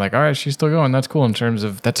was. Being like, all right, she's still going. That's cool. In terms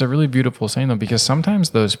of, that's a really beautiful saying though, because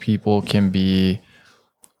sometimes those people can be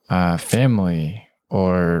family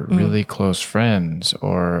or really close friends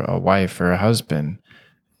or a wife or a husband.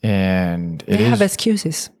 And they have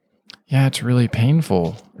excuses. Yeah, it's really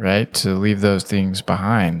painful, right? To leave those things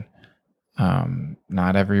behind.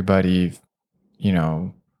 Not everybody,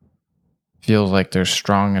 feels like they're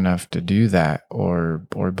strong enough to do that or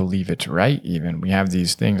believe it's right even. We have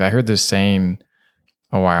these things. I heard this saying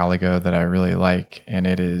a while ago that I really like, and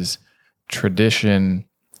it is, tradition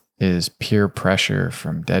is peer pressure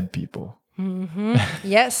from dead people.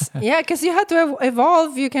 Yes. Yeah, because you have to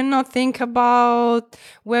evolve. You cannot think about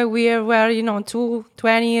where we were,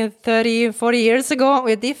 20, 30, 40 years ago.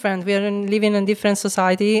 We're different. We're living in a different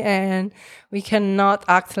society, and we cannot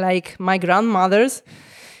act like my grandmothers,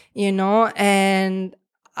 and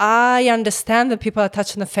I understand that people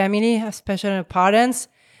attached to the family, especially the parents,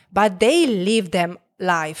 but they live them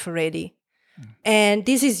life already. And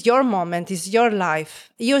this is your moment, it's your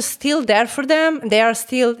life. You're still there for them. They are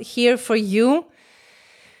still here for you.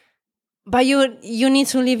 But you need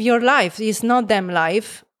to live your life. It's not them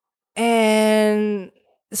life. And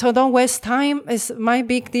so don't waste time. Is my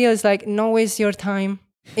big deal is like, no waste your time.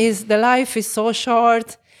 The life is so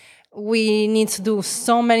short. We need to do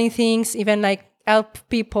so many things, even like help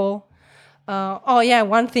people.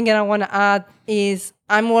 One thing that I want to add is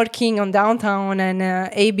I'm working on downtown, and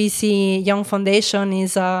ABC Young Foundation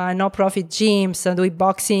is a no-profit gym, so doing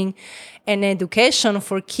boxing and education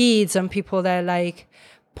for kids and people that are like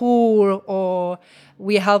poor, or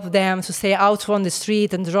we help them to stay out on the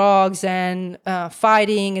street and drugs and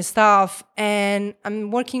fighting and stuff. And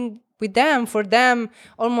I'm working with them, for them,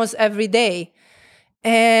 almost every day.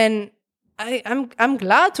 And I'm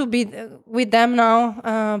glad to be with them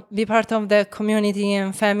now, be part of the community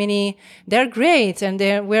and family. They're great, and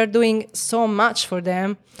we're doing so much for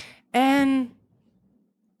them. And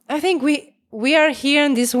I think we are here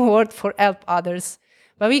in this world for help others,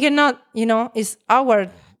 but we cannot, it's our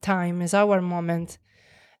time, it's our moment.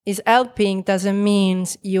 Is helping doesn't mean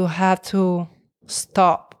you have to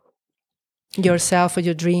stop yourself or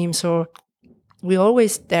your dreams, or we're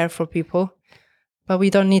always there for people. But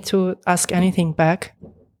we don't need to ask anything back.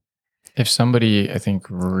 If somebody, I think,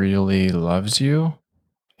 really loves you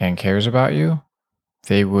and cares about you,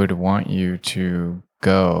 they would want you to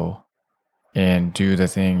go and do the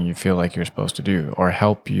thing you feel like you're supposed to do, or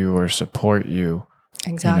help you or support you.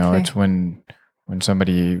 Exactly. It's when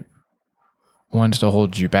somebody wants to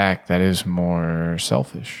hold you back, that is more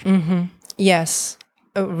selfish. Mm-hmm. Yes,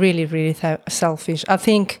 really, really selfish. I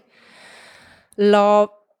think love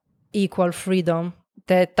equal freedom.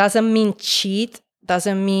 That doesn't mean cheat,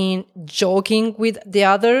 doesn't mean joking with the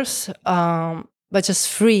others, but just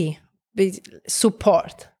free,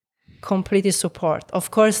 support, complete support. Of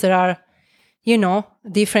course, there are,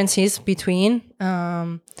 differences between.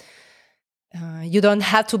 You don't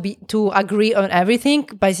have to agree on everything,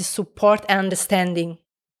 but it's support and understanding.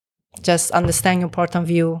 Just understand your point of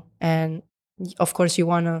view, and of course, you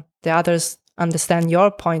want the others understand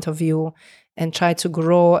your point of view, and try to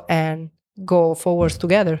grow and go forward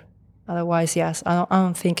together. Otherwise, yes, I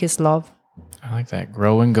don't think it's love. I like that.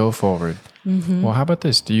 Grow and go forward. Mm-hmm. Well, how about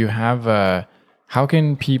this? Do you have how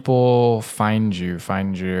can people find you? I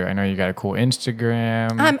know you got a cool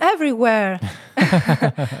Instagram. I'm everywhere.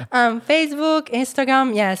 Facebook,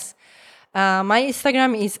 Instagram, yes. My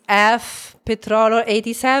Instagram is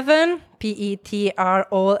fpetrolo87,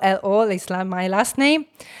 Petrolo, it's like my last name.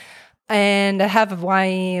 And I have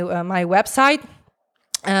my website,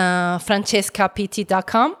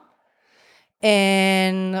 francescapt.com.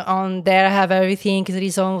 And on there I have everything. There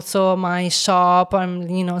is also my shop.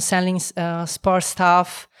 I'm, selling sports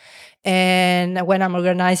stuff. And when I'm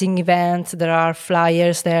organizing events, there are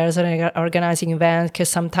flyers there. So I'm organizing events, because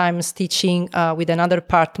sometimes teaching with another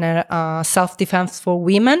partner, self-defense for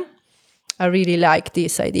women. I really like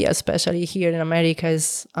this idea, especially here in America.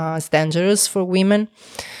 It's dangerous for women.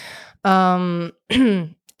 And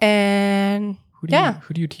who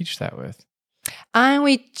do you teach that with? I'm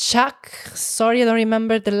with Chuck. Sorry, I don't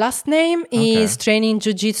remember the last name. Okay. He's training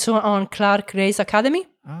jiu-jitsu on Clark Grace Academy.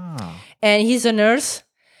 And he's a nurse.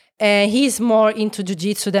 And he's more into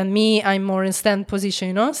jiu-jitsu than me. I'm more in stand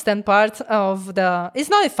position, stand part of the... It's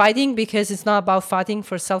not a fighting, because it's not about fighting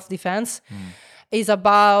for self-defense. It's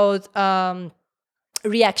about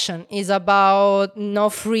reaction. It's about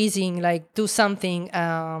not freezing, like do something.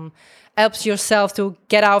 Helps yourself to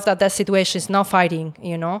get out of that situation. It's not fighting,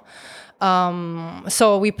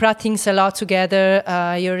 So we practice a lot together.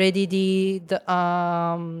 I already did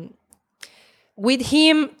with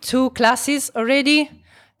him 2 classes already.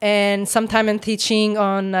 And sometime I'm teaching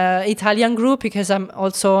on Italian group, because I'm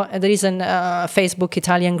also, there is a Facebook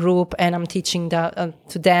Italian group, and I'm teaching that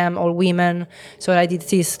to them, all women. So I did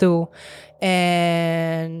this too.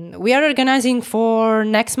 And we are organizing for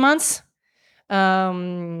next month. We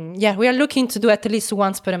are looking to do at least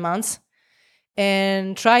once per month,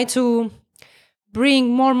 and try to bring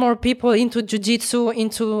more people into jiu-jitsu,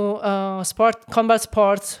 into combat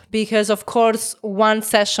sports, because of course one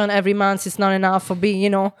session every month is not enough for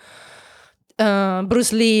being,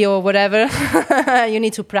 Bruce Lee or whatever. You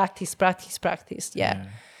need to practice. Yeah.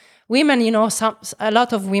 women, a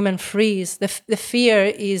lot of women freeze. The fear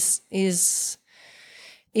is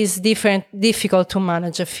difficult to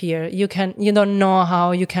manage a fear. You don't know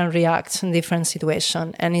how you can react in different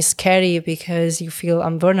situations, and it's scary because you feel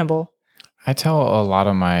unvulnerable. I tell a lot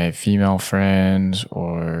of my female friends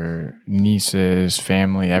or nieces,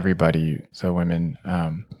 family, everybody, so women,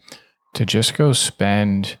 to just go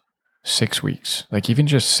spend 6 weeks, like even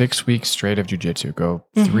just 6 weeks straight of jujitsu, go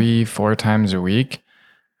 3-4 times a week.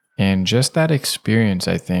 And just that experience,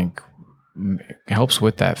 I think, helps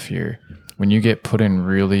with that fear. When you get put in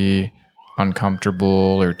really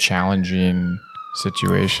uncomfortable or challenging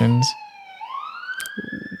situations,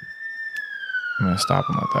 I'm going to stop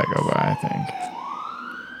and let that go by, I think.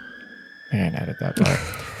 I can't edit that part.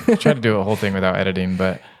 Try to do a whole thing without editing,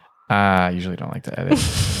 but I usually don't like to edit.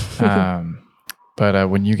 But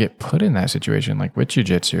when you get put in that situation, like with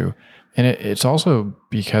jiu-jitsu, and it's also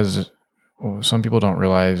because some people don't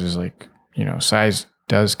realize is like, size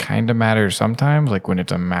does kind of matter sometimes, like when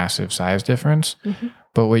it's a massive size difference.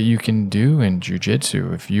 But what you can do in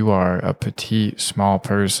jiu-jitsu, if you are a petite, small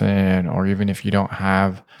person, or even if you don't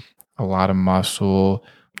have a lot of muscle,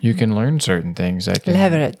 you can learn certain things that can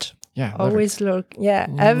Leverage. Yeah. Always look. Yeah.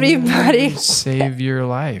 Everybody. Save your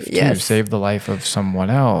life too. Yes. Save the life of someone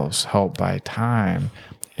else. Help by time.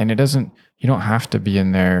 And you don't have to be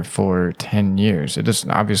in there for 10 years. It just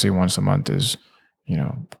obviously once a month is,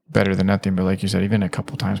 better than nothing. But like you said, even a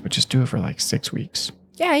couple times, but just do it for like 6 weeks.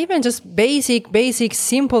 Yeah. Even just basic,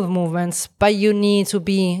 simple movements, but you need to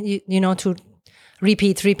be, to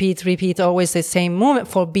repeat always the same movement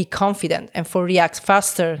for be confident and for react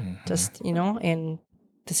faster. Just, in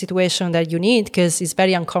the situation that you need, because it's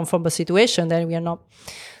very uncomfortable situation that we are not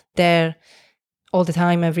there all the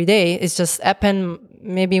time, every day. It's just happen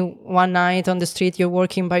maybe one night on the street, you're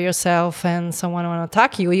working by yourself and someone want to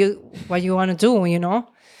attack you, what you want to do,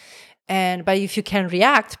 but if you can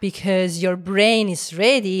react because your brain is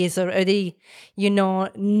ready, is already,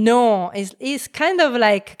 it's kind of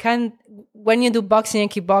like when you do boxing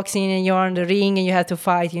and kickboxing and you're on the ring and you have to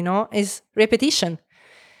fight, it's repetition.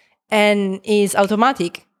 And is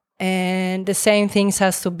automatic. And the same things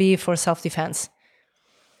has to be for self-defense.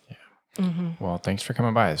 Yeah. Well, thanks for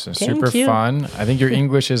coming by. This is Thank super you. fun. I think your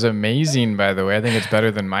English is amazing, by the way. I think it's better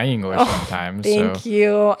than my English sometimes. Thank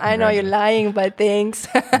you. I know you're lying, but thanks.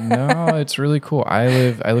 No, it's really cool. I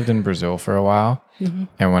lived in Brazil for a while.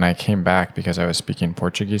 And when I came back, because I was speaking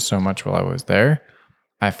Portuguese so much while I was there,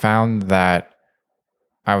 I found that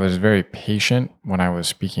I was very patient when I was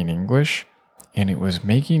speaking English. And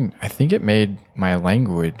it made my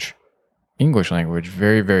English language,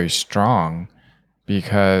 very, very strong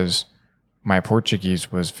because my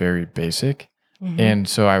Portuguese was very basic. And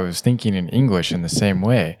so I was thinking in English in the same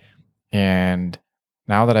way. And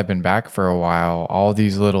now that I've been back for a while, all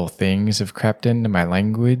these little things have crept into my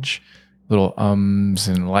language, little ums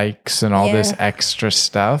and likes and all this extra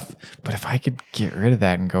stuff. But if I could get rid of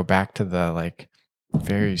that and go back to the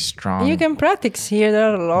very strong. You can practice here.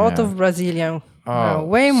 There are a lot of Brazilian.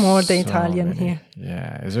 Way more than Italian many. here.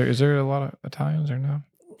 Yeah. Is there a lot of Italians or no?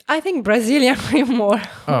 I think Brazilian more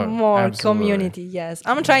absolutely. community. Yes.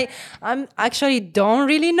 I'm actually don't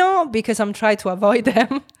really know because I'm trying to avoid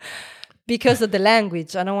them because of the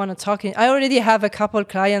language. I don't want to talk. I already have a couple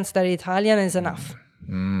clients that Italian is enough.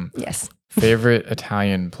 Yes. Favorite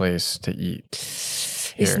Italian place to eat?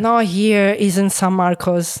 It's not here. It's in San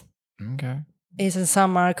Marcos. Okay. It's in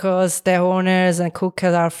San Marcos. The owners and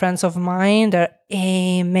cookers are friends of mine. They're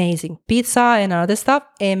amazing. Pizza and other stuff,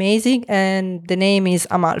 amazing. And the name is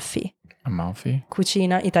Amalfi. Amalfi?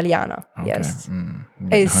 Cucina Italiana. Okay. Yes. I'm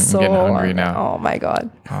It's getting hungry now. Oh my God.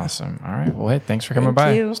 Awesome. All right. Well, hey, thanks for coming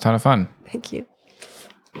by. You. It was a ton of fun. Thank you.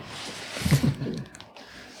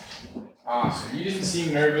 Awesome. You didn't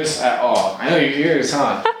seem nervous at all. I know your ears,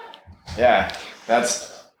 huh? Yeah.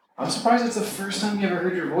 I'm surprised it's the first time you ever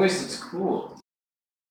heard your voice. It's cool.